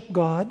worship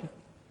God?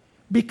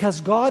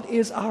 Because God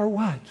is our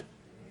what?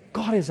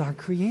 God is our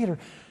Creator.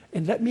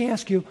 And let me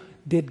ask you,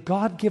 did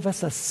God give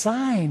us a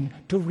sign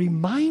to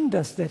remind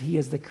us that He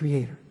is the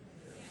Creator?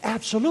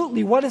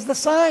 Absolutely. What is the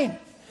sign?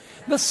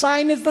 The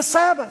sign is the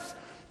Sabbath.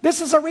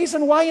 This is a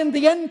reason why in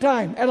the end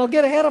time, and I'll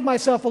get ahead of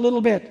myself a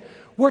little bit,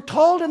 we're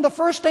told in the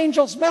first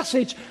angel's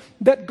message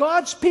that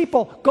God's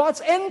people,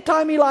 God's end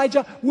time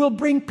Elijah, will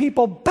bring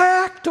people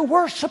back to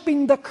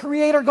worshiping the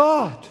Creator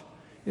God.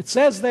 It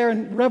says there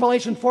in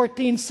Revelation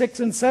 14, 6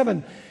 and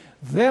 7,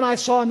 Then I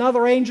saw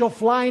another angel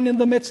flying in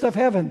the midst of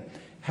heaven,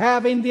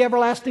 having the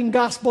everlasting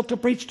gospel to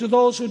preach to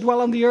those who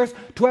dwell on the earth,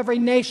 to every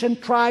nation,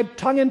 tribe,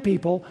 tongue, and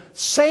people,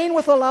 saying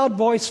with a loud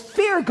voice,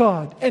 Fear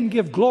God and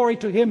give glory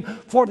to Him,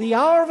 for the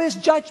hour of His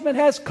judgment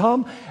has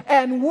come,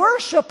 and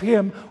worship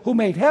Him who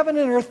made heaven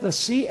and earth, the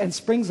sea, and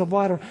springs of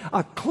water.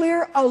 A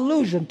clear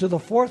allusion to the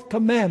fourth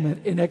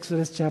commandment in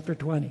Exodus chapter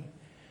 20.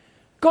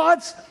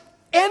 God's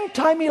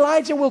end-time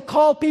Elijah will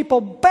call people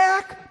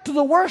back to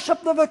the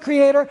worship of the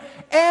Creator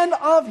and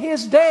of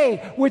His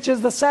day, which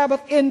is the Sabbath,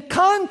 in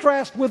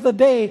contrast with the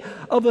day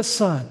of the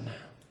sun.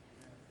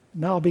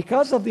 Now,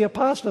 because of the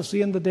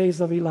apostasy in the days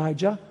of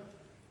Elijah,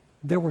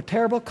 there were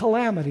terrible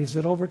calamities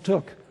that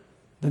overtook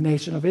the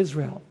nation of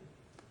Israel.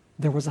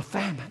 There was a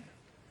famine.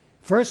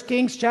 1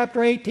 Kings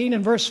chapter 18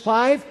 and verse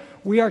 5,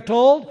 we are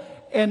told,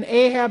 And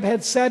Ahab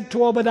had said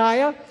to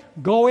Obadiah,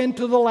 Go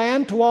into the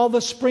land to all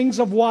the springs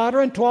of water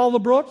and to all the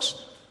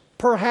brooks.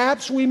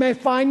 Perhaps we may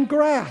find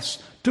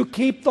grass to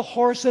keep the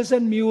horses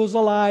and mules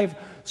alive,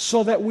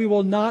 so that we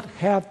will not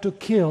have to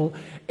kill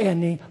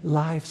any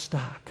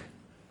livestock.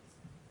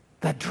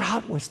 The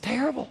drought was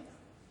terrible.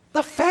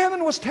 The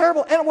famine was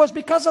terrible, and it was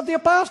because of the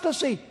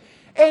apostasy.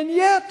 And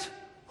yet,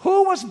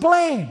 who was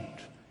blamed?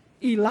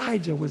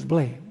 Elijah was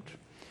blamed.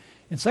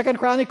 In 2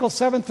 Chronicles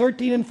 7,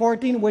 13 and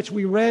 14, which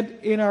we read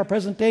in our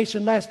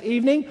presentation last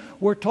evening,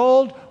 we're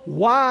told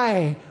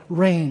why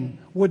rain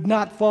would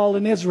not fall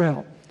in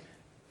Israel.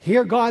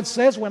 Here God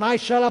says, When I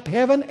shut up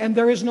heaven and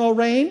there is no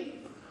rain,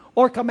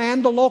 or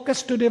command the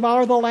locusts to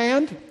devour the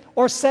land,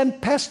 or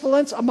send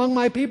pestilence among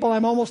my people,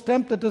 I'm almost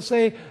tempted to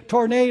say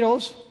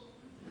tornadoes.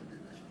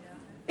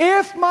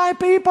 If my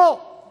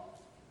people,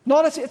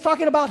 notice it's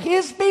talking about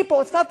His people,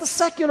 it's not the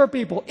secular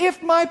people.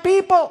 If my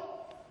people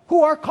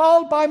who are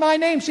called by my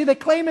name, see, they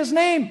claim His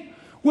name,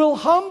 will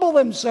humble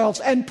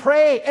themselves and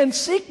pray and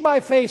seek my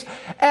face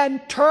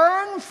and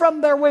turn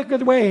from their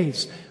wicked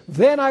ways,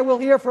 then I will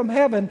hear from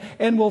heaven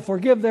and will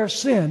forgive their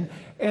sin,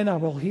 and I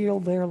will heal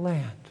their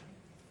land.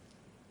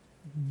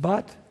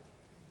 But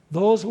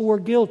those who were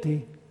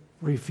guilty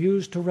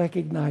refused to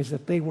recognize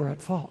that they were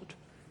at fault.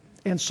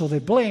 And so they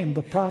blamed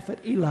the prophet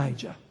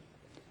Elijah.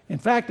 In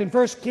fact, in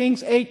 1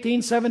 Kings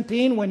 18,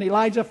 17, when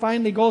Elijah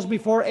finally goes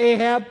before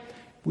Ahab,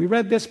 we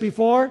read this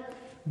before,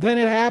 Then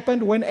it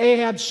happened when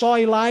Ahab saw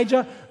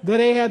Elijah that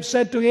Ahab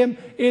said to him,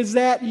 Is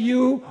that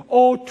you,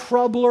 O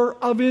troubler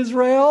of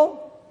Israel?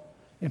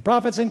 In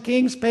Prophets and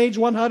Kings, page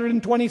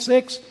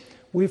 126,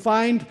 we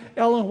find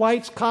Ellen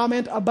White's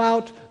comment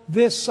about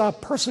this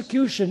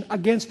persecution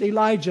against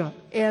Elijah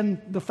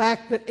and the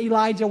fact that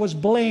Elijah was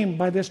blamed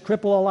by this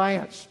triple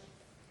alliance.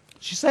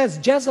 She says,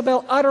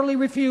 Jezebel utterly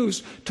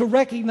refused to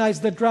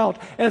recognize the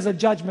drought as a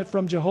judgment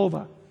from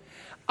Jehovah,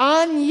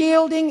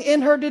 unyielding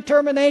in her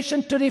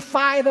determination to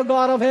defy the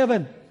God of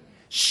heaven.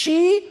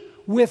 She,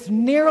 with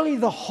nearly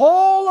the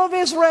whole of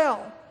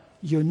Israel,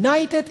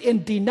 united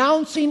in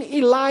denouncing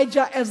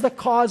Elijah as the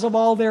cause of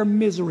all their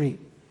misery.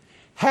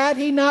 Had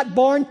he not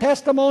borne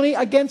testimony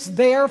against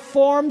their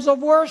forms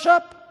of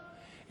worship?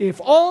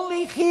 If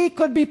only he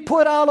could be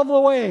put out of the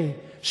way,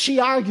 she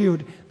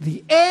argued,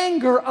 the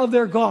anger of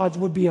their gods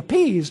would be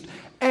appeased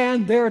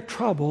and their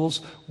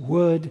troubles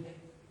would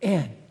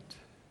end.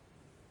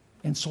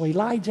 And so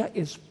Elijah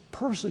is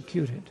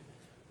persecuted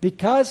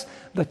because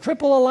the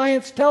Triple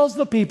Alliance tells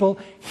the people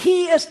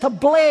he is to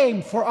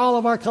blame for all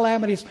of our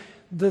calamities.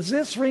 Does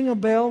this ring a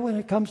bell when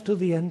it comes to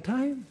the end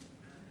time?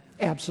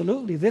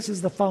 Absolutely. This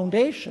is the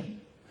foundation.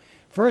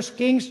 1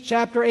 Kings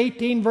chapter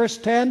 18, verse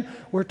 10,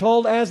 we're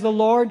told, As the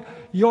Lord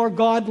your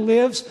God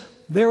lives,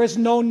 there is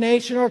no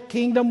nation or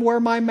kingdom where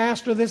my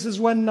master, this is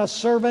when a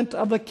servant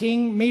of the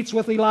king meets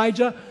with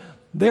Elijah,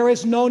 there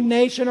is no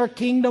nation or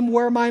kingdom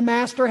where my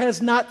master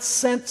has not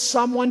sent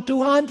someone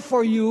to hunt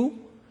for you.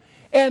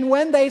 And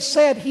when they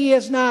said, He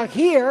is not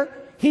here,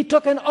 he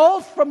took an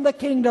oath from the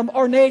kingdom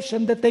or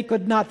nation that they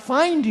could not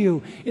find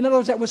you. In other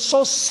words, that was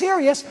so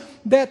serious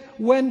that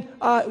when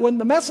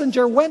the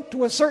messenger went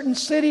to a certain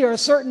city or a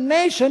certain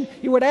nation,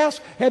 he would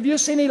ask, Have you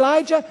seen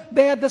Elijah?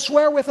 They had to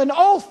swear with an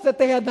oath that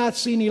they had not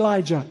seen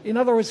Elijah. In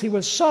other words, he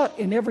was sought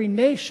in every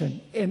nation,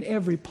 in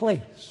every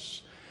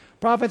place.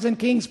 Prophets and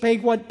Kings,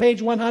 page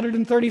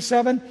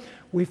 137,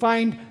 we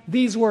find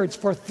these words,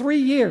 For 3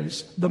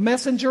 years the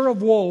messenger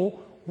of woe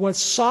was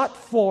sought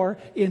for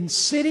in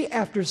city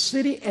after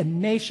city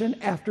and nation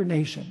after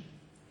nation.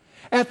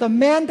 At the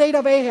mandate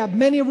of Ahab,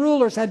 many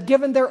rulers had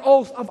given their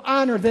oath of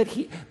honor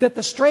that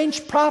the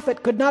strange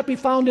prophet could not be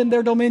found in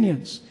their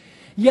dominions.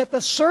 Yet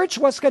the search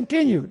was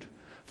continued,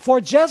 for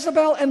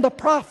Jezebel and the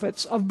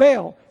prophets of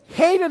Baal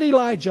hated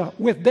Elijah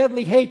with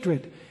deadly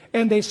hatred,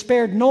 and they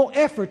spared no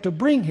effort to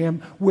bring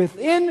him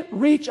within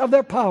reach of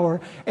their power,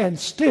 and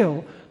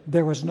still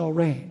there was no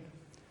rain.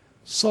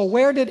 So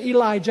where did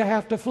Elijah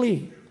have to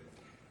flee?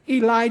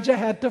 Elijah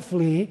had to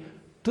flee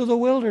to the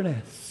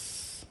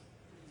wilderness.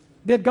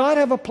 Did God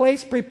have a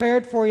place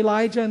prepared for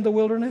Elijah in the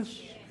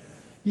wilderness?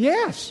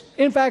 Yes.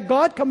 In fact,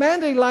 God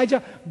commanded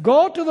Elijah,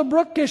 go to the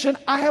brook Kishon.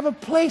 I have a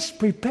place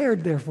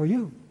prepared there for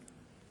you.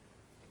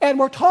 And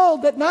we're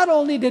told that not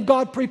only did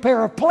God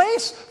prepare a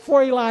place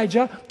for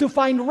Elijah to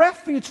find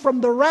refuge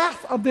from the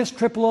wrath of this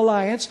triple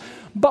alliance,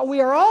 but we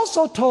are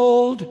also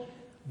told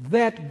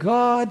that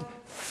God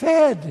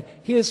fed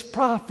his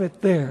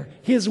prophet there.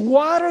 His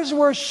waters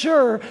were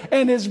sure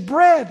and his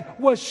bread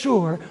was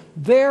sure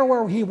there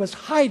where he was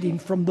hiding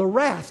from the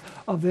wrath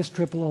of this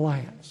triple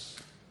alliance.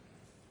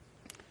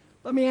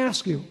 Let me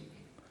ask you,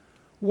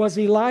 was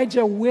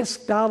Elijah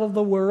whisked out of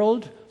the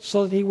world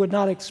so that he would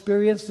not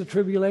experience the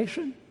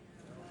tribulation?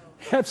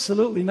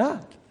 Absolutely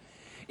not.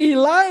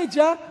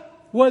 Elijah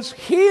was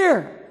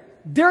here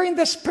during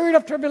this period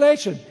of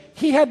tribulation.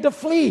 He had to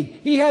flee.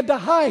 He had to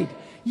hide.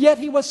 Yet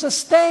he was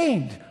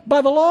sustained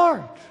by the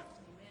Lord.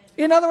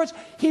 In other words,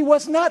 he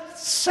was not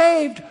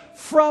saved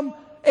from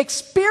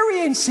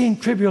experiencing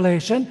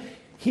tribulation.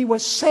 He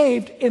was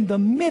saved in the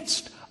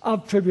midst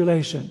of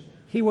tribulation.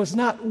 He was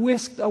not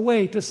whisked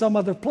away to some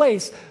other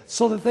place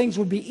so that things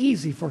would be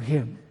easy for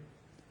him.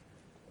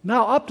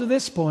 Now, up to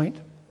this point,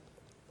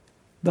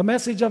 the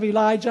message of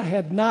Elijah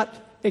had not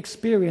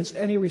experienced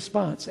any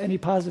response, any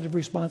positive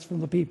response from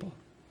the people.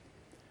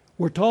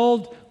 We're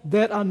told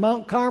that on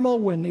Mount Carmel,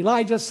 when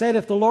Elijah said,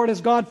 if the Lord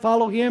is God,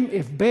 follow him.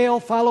 If Baal,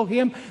 follow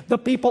him. The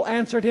people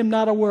answered him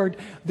not a word.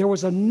 It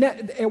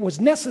was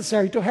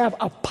necessary to have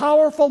a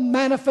powerful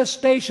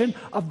manifestation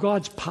of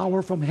God's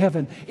power from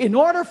heaven in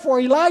order for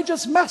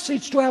Elijah's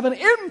message to have an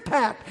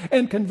impact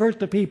and convert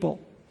the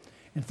people.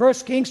 In 1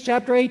 Kings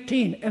chapter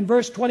 18 and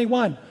verse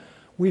 21,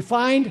 we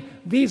find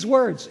these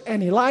words,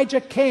 and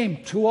Elijah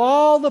came to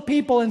all the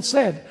people and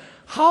said,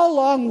 how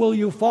long will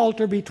you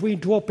falter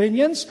between two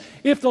opinions?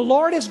 If the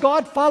Lord is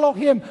God, follow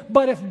him.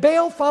 But if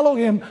Baal, follow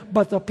him.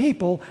 But the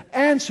people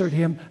answered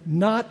him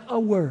not a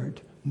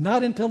word.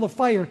 Not until the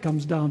fire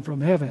comes down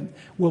from heaven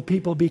will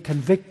people be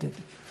convicted.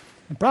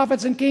 In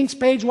Prophets and Kings,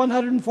 page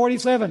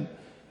 147,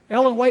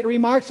 Ellen White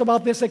remarks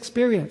about this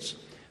experience.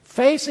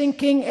 Facing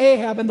King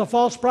Ahab and the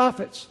false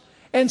prophets,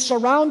 and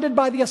surrounded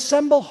by the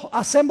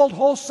assembled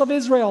hosts of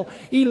Israel,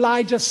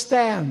 Elijah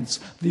stands,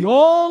 the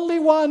only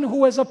one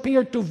who has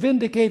appeared to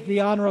vindicate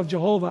the honor of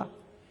Jehovah.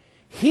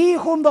 He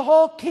whom the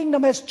whole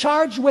kingdom has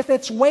charged with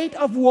its weight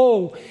of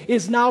woe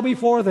is now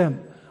before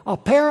them,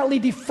 apparently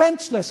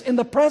defenseless in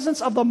the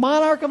presence of the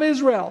monarch of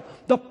Israel,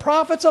 the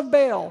prophets of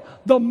Baal,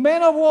 the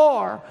men of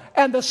war,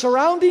 and the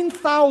surrounding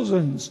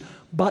thousands.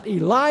 But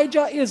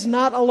Elijah is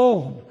not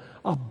alone.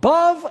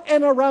 Above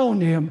and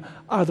around him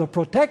are the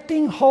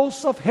protecting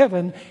hosts of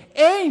heaven,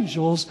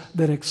 angels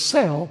that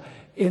excel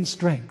in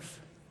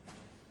strength.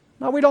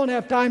 Now, we don't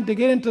have time to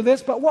get into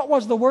this, but what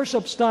was the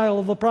worship style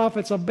of the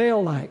prophets of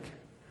Baal like?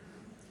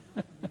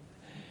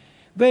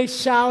 They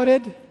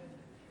shouted,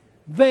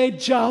 they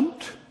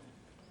jumped,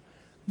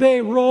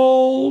 they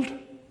rolled,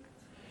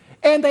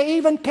 and they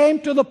even came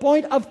to the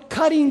point of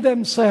cutting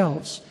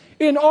themselves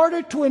in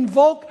order to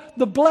invoke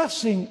the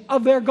blessing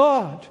of their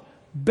god,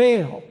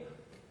 Baal.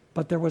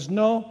 But there was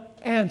no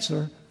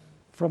answer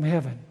from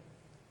heaven.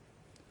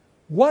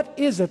 What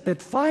is it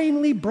that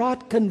finally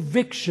brought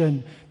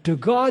conviction to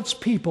God's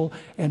people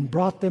and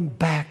brought them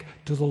back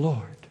to the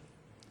Lord?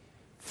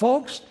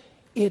 Folks,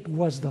 it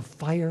was the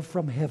fire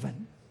from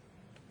heaven.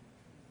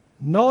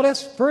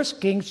 Notice 1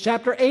 Kings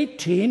chapter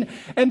 18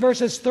 and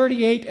verses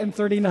 38 and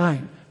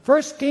 39.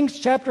 1 Kings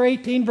chapter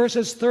 18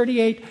 verses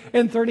 38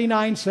 and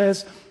 39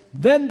 says,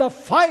 then the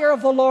fire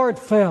of the Lord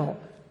fell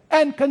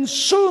and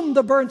consumed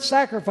the burnt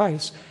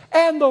sacrifice,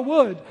 and the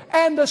wood,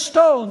 and the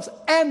stones,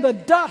 and the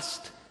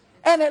dust.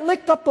 And it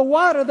licked up the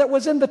water that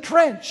was in the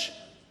trench.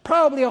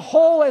 Probably a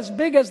hole as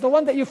big as the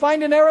one that you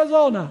find in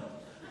Arizona.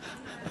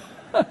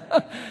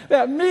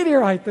 That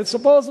meteorite that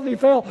supposedly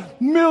fell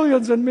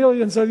millions and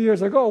millions of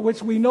years ago,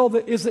 which we know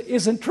that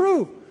isn't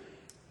true.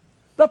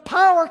 The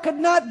power could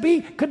not be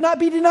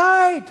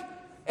denied.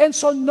 And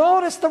so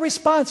notice the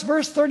response,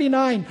 verse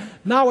 39.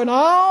 Now when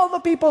all the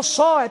people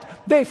saw it,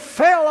 they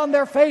fell on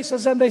their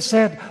faces and they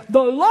said,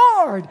 the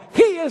Lord,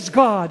 He is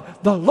God.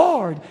 The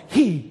Lord,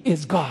 He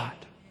is God.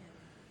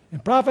 In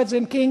Prophets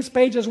and Kings,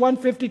 pages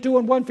 152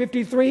 and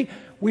 153,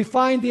 we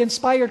find the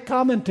inspired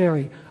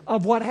commentary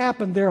of what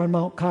happened there on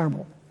Mount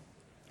Carmel.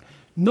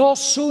 No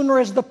sooner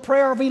is the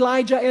prayer of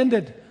Elijah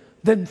ended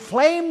than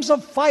flames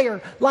of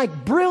fire,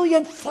 like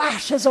brilliant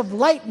flashes of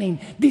lightning,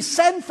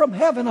 descend from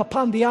heaven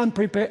upon the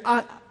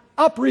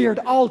upreared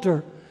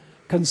altar,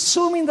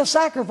 consuming the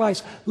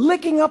sacrifice,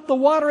 licking up the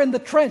water in the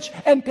trench,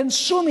 and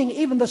consuming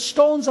even the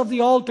stones of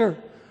the altar.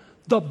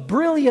 The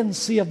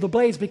brilliancy of the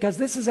blaze, because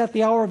this is at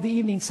the hour of the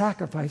evening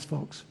sacrifice,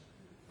 folks.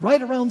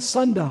 Right around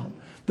sundown.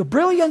 The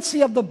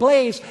brilliancy of the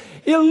blaze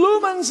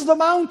illumines the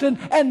mountain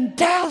and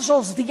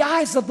dazzles the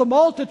eyes of the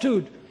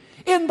multitude.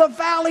 In the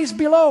valleys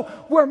below,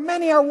 where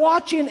many are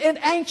watching in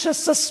anxious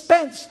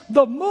suspense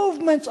the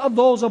movements of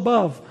those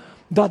above,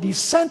 the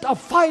descent of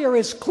fire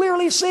is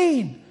clearly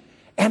seen,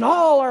 and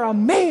all are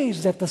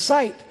amazed at the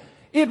sight.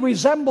 It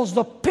resembles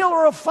the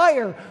pillar of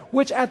fire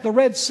which at the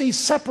Red Sea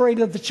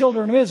separated the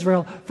children of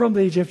Israel from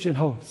the Egyptian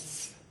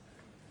hosts.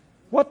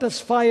 What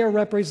does fire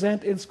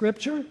represent in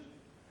Scripture?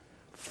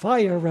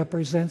 Fire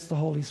represents the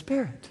Holy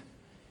Spirit.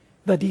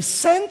 The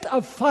descent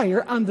of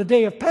fire on the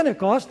day of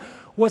Pentecost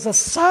was a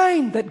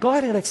sign that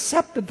God had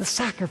accepted the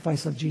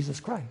sacrifice of Jesus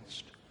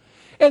Christ.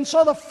 And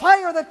so the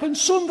fire that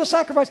consumed the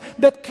sacrifice,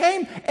 that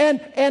came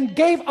and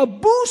gave a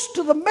boost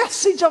to the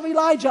message of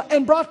Elijah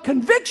and brought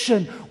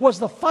conviction, was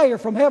the fire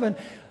from heaven.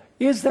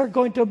 Is there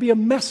going to be a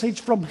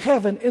message from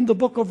heaven in the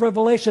book of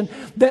Revelation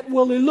that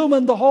will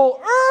illumine the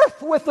whole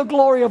earth with the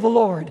glory of the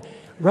Lord?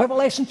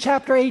 Revelation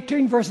chapter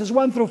 18, verses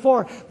 1 through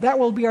 4. That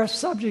will be our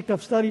subject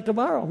of study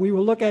tomorrow. We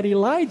will look at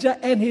Elijah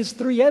and his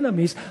three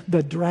enemies,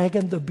 the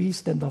dragon, the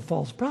beast, and the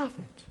false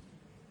prophet.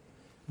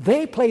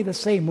 They play the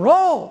same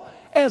role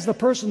as the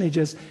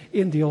personages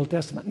in the Old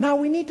Testament. Now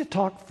we need to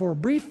talk for a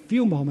brief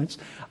few moments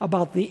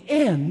about the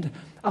end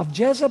of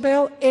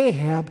Jezebel,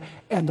 Ahab,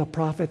 and the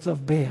prophets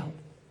of Baal.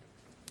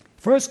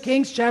 1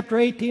 Kings chapter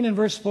 18 and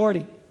verse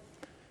 40.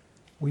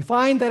 We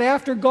find that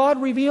after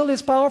God revealed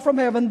his power from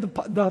heaven,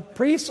 the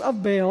priests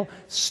of Baal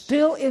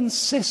still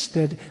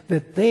insisted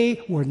that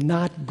they were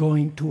not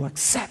going to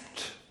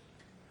accept.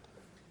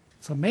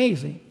 It's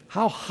amazing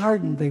how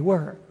hardened they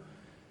were.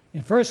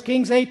 In 1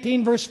 Kings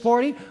 18 verse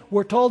 40,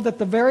 we're told that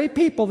the very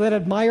people that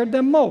admired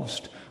them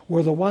most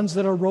were the ones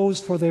that arose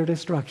for their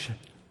destruction.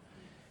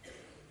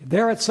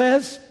 There it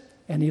says,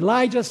 and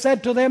Elijah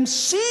said to them,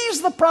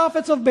 "Seize the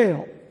prophets of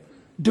Baal.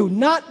 Do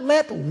not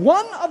let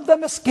one of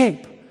them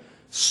escape."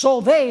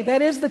 So they,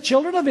 that is the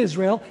children of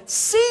Israel,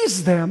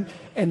 seized them,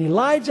 and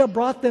Elijah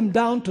brought them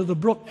down to the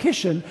brook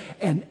Kishon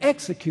and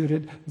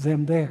executed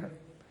them there.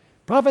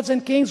 Prophets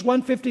and Kings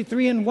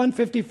 153 and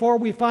 154,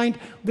 we find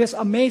this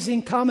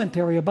amazing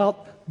commentary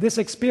about this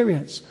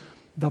experience.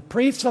 The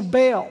priests of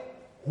Baal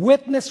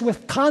witnessed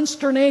with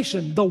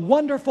consternation the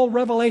wonderful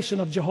revelation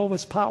of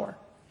Jehovah's power.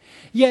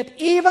 Yet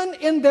even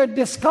in their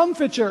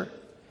discomfiture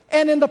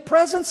and in the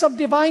presence of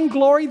divine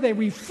glory, they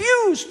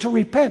refused to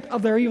repent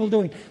of their evil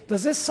doing.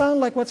 Does this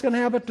sound like what's going to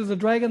happen to the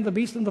dragon, the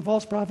beast, and the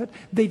false prophet?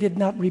 They did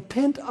not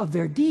repent of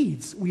their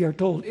deeds, we are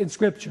told in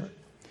Scripture.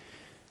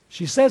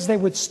 She says they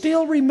would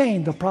still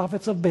remain the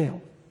prophets of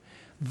Baal.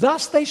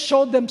 Thus they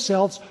showed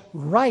themselves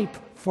ripe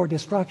for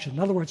destruction. In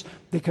other words,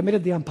 they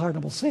committed the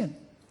unpardonable sin.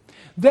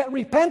 That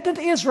repentant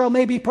Israel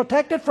may be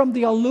protected from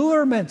the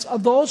allurements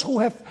of those who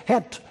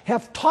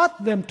have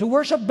taught them to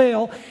worship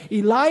Baal,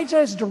 Elijah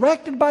is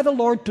directed by the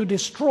Lord to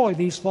destroy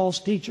these false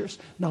teachers.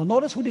 Now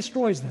notice who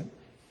destroys them,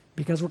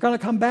 because we're going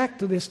to come back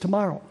to this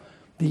tomorrow.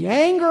 The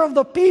anger of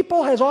the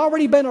people has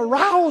already been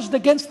aroused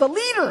against the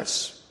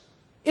leaders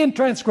in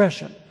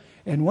transgression.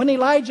 And when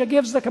Elijah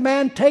gives the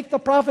command, "Take the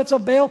prophets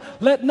of Baal,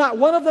 let not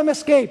one of them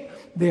escape,"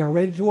 they are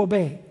ready to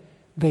obey.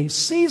 They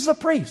seize the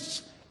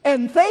priests,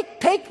 and they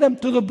take them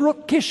to the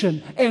brook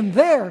Kishon, and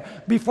there,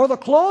 before the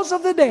close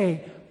of the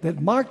day that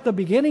marked the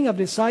beginning of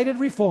decided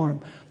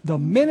reform, the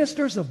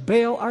ministers of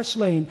Baal are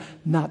slain.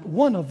 Not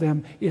one of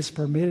them is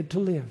permitted to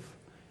live.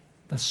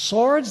 The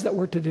swords that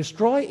were to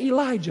destroy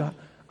Elijah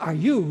are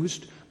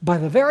used by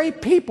the very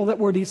people that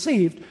were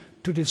deceived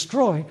to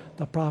destroy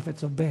the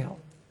prophets of Baal.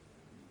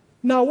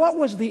 Now, what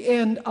was the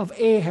end of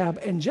Ahab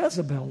and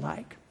Jezebel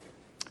like?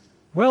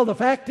 Well, the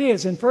fact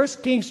is, in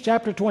 1 Kings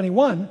chapter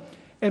 21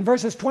 and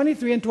verses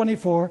 23 and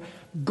 24,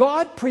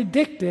 God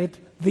predicted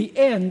the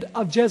end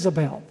of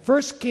Jezebel.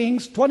 1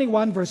 Kings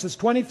 21 verses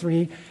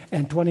 23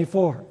 and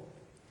 24.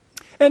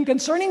 And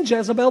concerning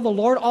Jezebel, the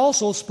Lord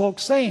also spoke,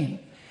 saying,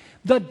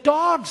 "The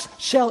dogs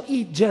shall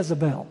eat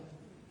Jezebel."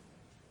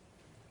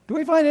 Do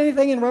we find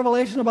anything in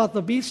Revelation about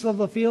the beasts of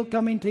the field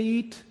coming to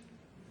eat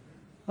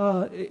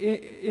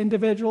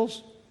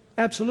individuals?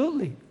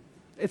 Absolutely.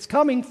 It's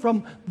coming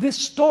from this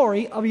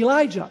story of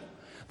Elijah.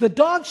 The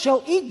dogs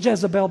shall eat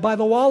Jezebel by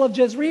the wall of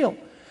Jezreel.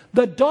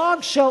 The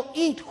dogs shall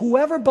eat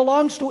whoever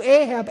belongs to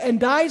Ahab and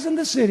dies in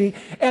the city,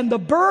 and the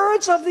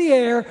birds of the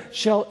air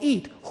shall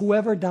eat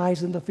whoever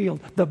dies in the field.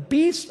 The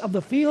beasts of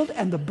the field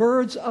and the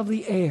birds of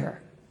the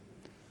air.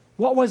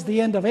 What was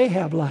the end of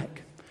Ahab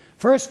like?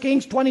 1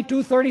 Kings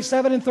 22,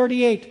 37 and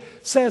 38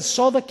 says,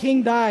 "So the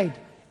king died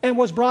and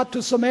was brought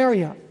to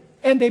Samaria,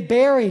 and they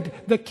buried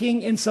the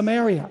king in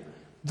Samaria.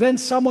 Then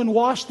someone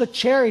washed the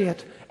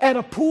chariot at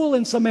a pool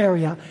in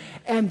Samaria,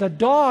 and the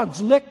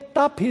dogs licked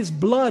up his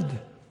blood,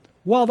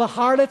 while the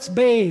harlots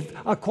bathed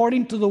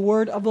according to the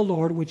word of the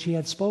Lord which he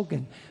had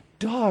spoken."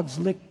 Dogs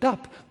licked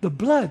up the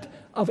blood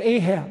of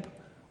Ahab.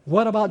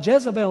 What about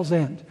Jezebel's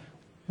end?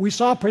 We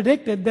saw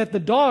predicted that the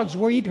dogs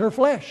will eat her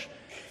flesh.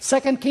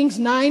 2 Kings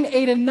 9,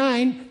 8 and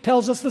 9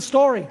 tells us the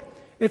story.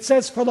 It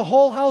says, "For the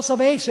whole house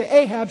of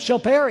Ahab shall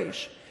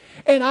perish,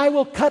 and I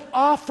will cut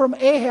off from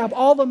Ahab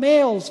all the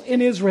males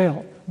in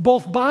Israel,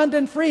 both bond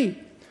and free.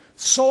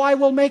 So I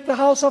will make the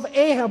house of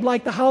Ahab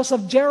like the house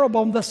of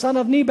Jeroboam the son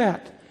of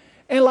Nebat,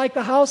 and like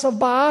the house of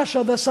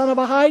Baasha the son of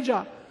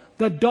Ahijah.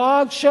 The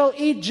dogs shall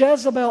eat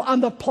Jezebel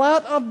on the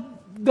plot of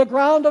the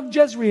ground of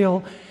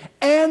Jezreel,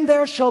 and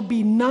there shall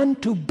be none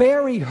to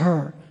bury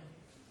her.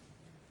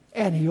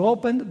 And he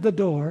opened the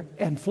door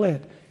and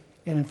fled.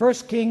 And in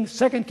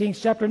 2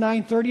 Kings chapter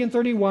 9, 30 and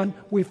 31,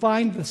 we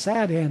find the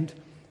sad end.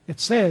 It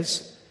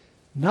says,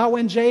 now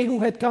when Jehu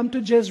had come to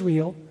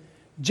Jezreel,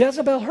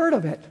 Jezebel heard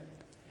of it,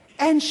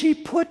 and she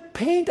put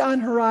paint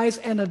on her eyes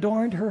and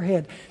adorned her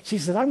head. She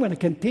said, I'm going to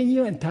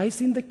continue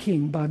enticing the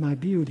king by my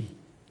beauty.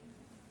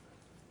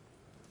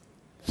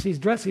 She's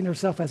dressing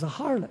herself as a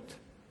harlot.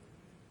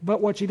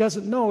 But what she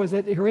doesn't know is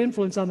that her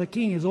influence on the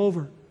king is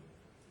over.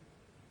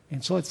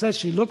 And so it says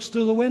she looks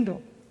through the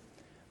window.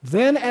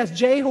 Then as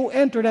Jehu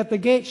entered at the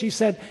gate, she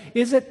said,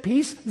 is it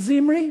peace,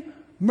 Zimri,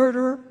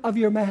 murderer of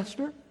your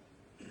master?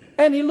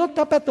 And he looked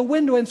up at the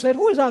window and said,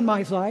 who is on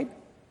my side?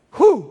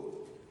 Who?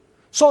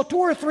 So 2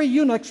 or 3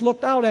 eunuchs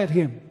looked out at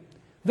him.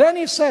 Then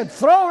he said,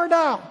 throw her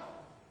down.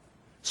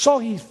 So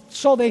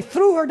they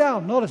threw her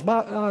down. Notice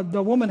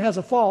the woman has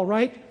a fall,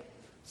 right?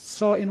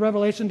 So in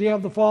Revelation, do you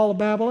have the fall of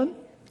Babylon?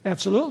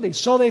 Absolutely.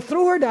 So they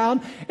threw her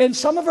down, and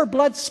some of her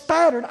blood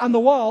spattered on the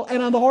wall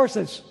and on the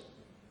horses.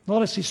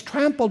 Notice she's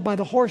trampled by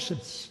the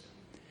horses.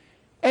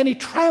 And he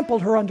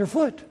trampled her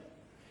underfoot.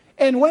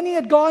 And when he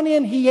had gone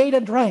in, he ate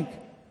and drank.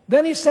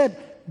 Then he said,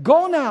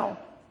 go now,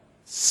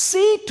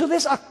 see to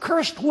this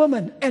accursed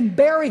woman and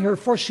bury her,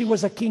 for she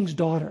was a king's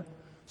daughter.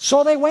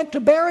 So they went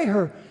to bury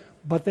her,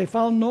 but they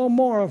found no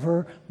more of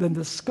her than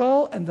the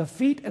skull and the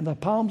feet and the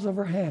palms of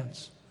her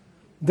hands.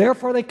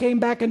 Therefore they came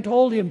back and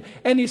told him,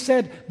 and he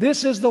said,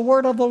 this is the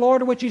word of the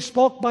Lord which he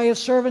spoke by his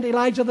servant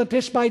Elijah the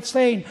Tishbite,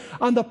 saying,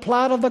 on the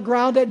plot of the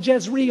ground at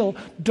Jezreel,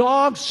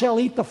 dogs shall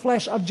eat the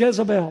flesh of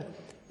Jezebel,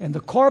 and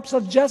the corpse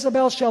of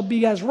Jezebel shall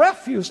be as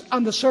refuse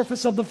on the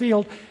surface of the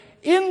field,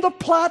 in the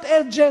plot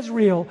at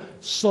Jezreel,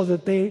 so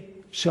that they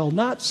shall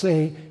not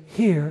say,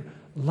 here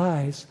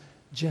lies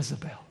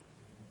Jezebel.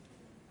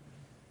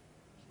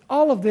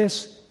 All of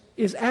this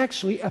is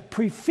actually a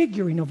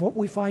prefiguring of what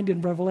we find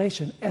in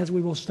Revelation, as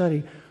we will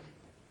study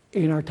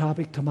in our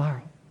topic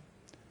tomorrow.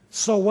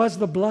 So was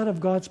the blood of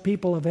God's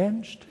people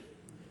avenged?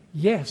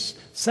 Yes.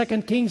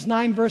 2 Kings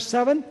 9 verse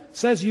 7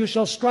 says, you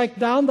shall strike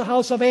down the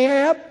house of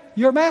Ahab,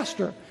 your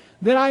master,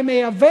 that I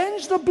may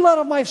avenge the blood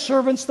of my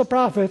servants the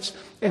prophets,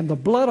 and the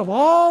blood of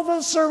all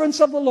the servants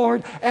of the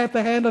Lord at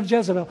the hand of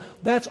Jezebel.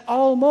 That's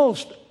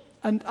almost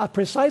a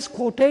precise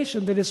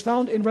quotation that is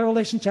found in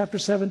Revelation chapter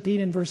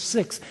 17 and verse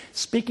 6,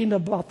 speaking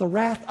about the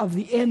wrath of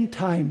the end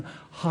time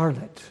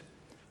harlot.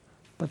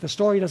 But the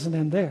story doesn't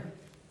end there.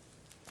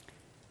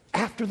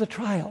 After the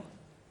trial,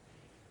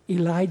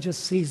 Elijah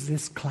sees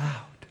this cloud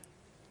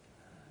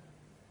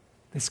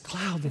that's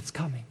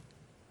coming.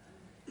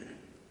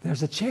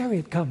 There's a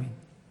chariot coming.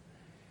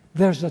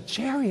 There's a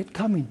chariot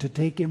coming to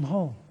take him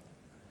home.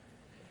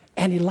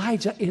 And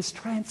Elijah is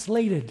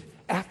translated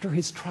after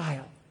his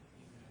trial.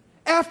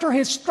 After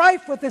his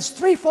strife with this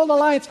threefold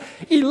alliance,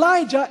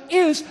 Elijah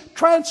is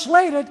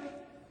translated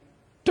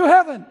to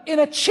heaven in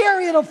a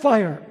chariot of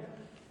fire.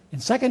 In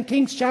 2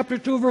 Kings chapter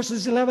 2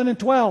 verses 11 and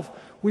 12,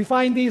 we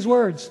find these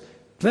words.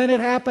 Then it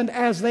happened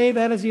as they,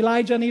 that is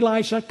Elijah and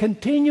Elisha,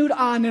 continued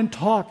on and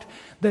talked,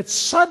 that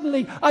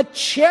suddenly a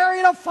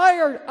chariot of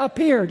fire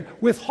appeared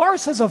with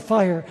horses of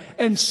fire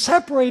and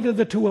separated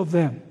the two of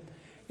them.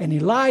 And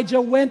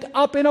Elijah went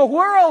up in a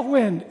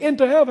whirlwind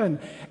into heaven.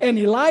 And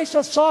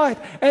Elisha saw it,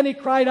 and he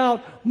cried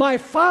out, my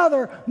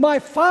father,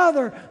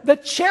 the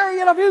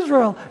chariot of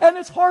Israel and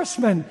its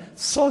horsemen.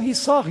 So he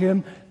saw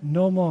him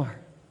no more.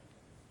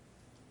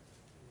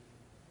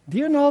 Do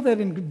you know that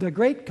in the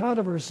great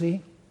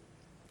controversy,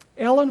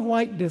 Ellen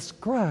White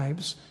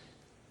describes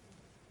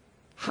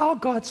how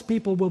God's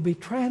people will be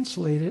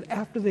translated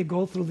after they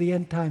go through the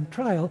end-time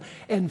trial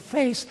and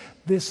face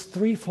this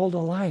threefold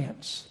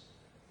alliance.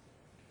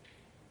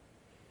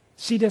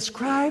 She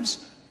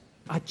describes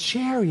a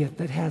chariot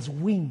that has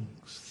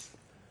wings.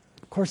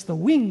 Of course, the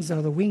wings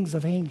are the wings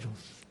of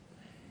angels.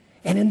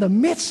 And in the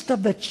midst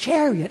of the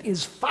chariot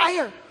is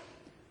fire,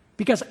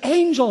 because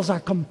angels are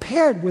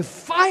compared with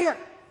fire.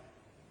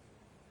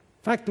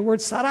 In fact, the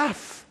word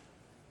saraph,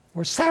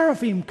 where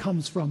seraphim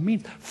comes from,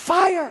 means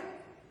fire.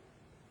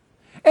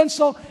 And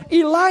so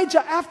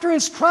Elijah, after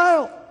his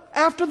trial,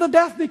 after the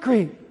death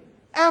decree,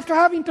 after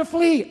having to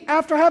flee,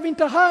 after having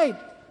to hide,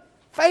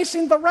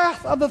 facing the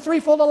wrath of the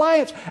threefold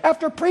alliance,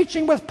 after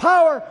preaching with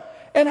power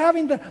and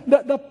having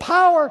the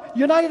power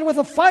united with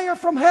the fire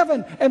from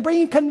heaven and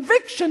bringing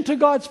conviction to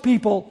God's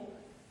people,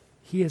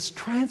 he is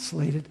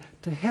translated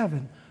to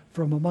heaven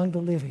from among the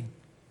living.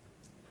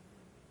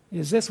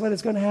 Is this what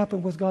is going to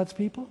happen with God's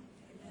people?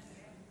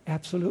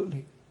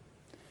 Absolutely.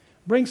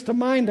 Brings to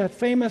mind that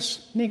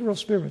famous Negro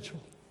spiritual.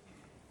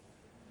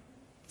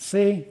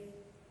 See,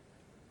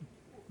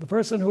 the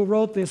person who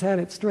wrote this had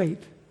it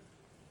straight.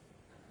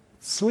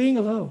 Swing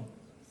low,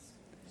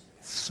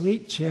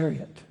 sweet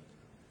chariot,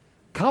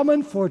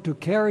 coming for to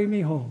carry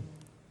me home.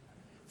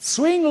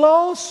 Swing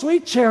low,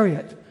 sweet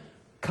chariot,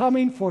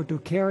 coming for to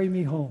carry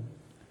me home.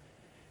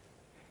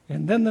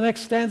 And then the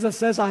next stanza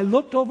says, I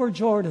looked over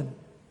Jordan.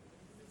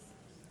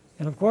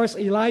 And of course,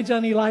 Elijah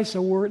and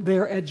Elisha were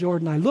there at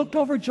Jordan. I looked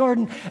over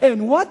Jordan,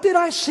 and what did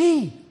I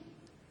see?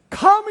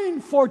 Coming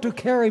for to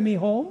carry me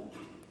home.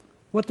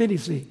 What did he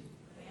see?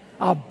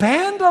 A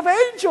band of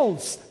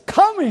angels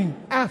coming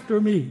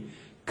after me,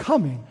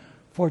 coming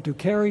for to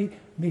carry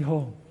me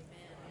home.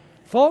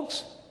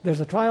 Folks, there's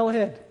a trial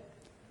ahead.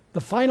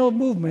 The final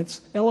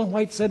movements, Ellen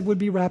White said, would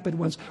be rapid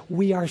ones.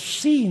 We are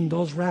seeing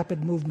those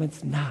rapid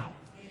movements now.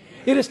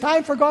 It is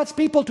time for God's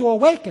people to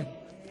awaken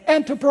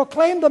and to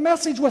proclaim the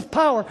message with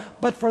power.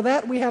 But for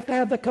that, we have to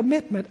have the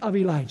commitment of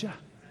Elijah.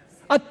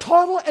 A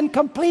total and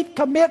complete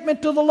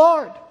commitment to the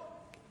Lord.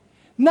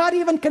 Not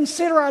even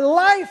consider our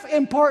life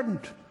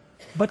important,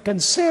 but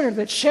consider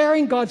that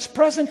sharing God's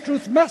present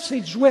truth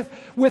message with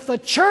the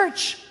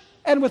church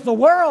and with the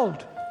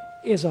world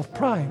is of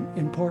prime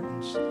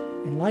importance.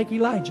 And like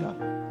Elijah,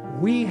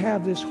 we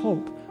have this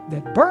hope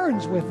that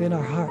burns within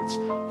our hearts.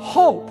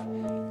 Hope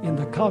in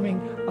the coming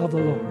of the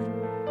Lord.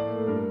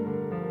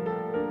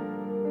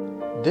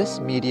 This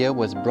media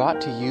was brought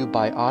to you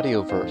by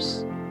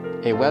Audioverse,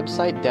 a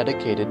website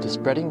dedicated to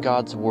spreading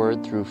God's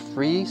Word through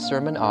free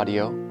sermon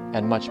audio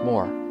and much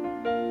more.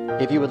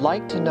 If you would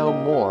like to know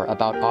more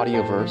about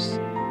Audioverse,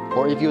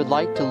 or if you would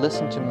like to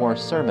listen to more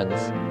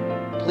sermons,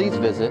 please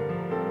visit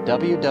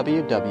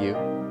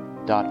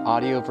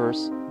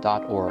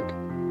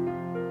www.audioverse.org.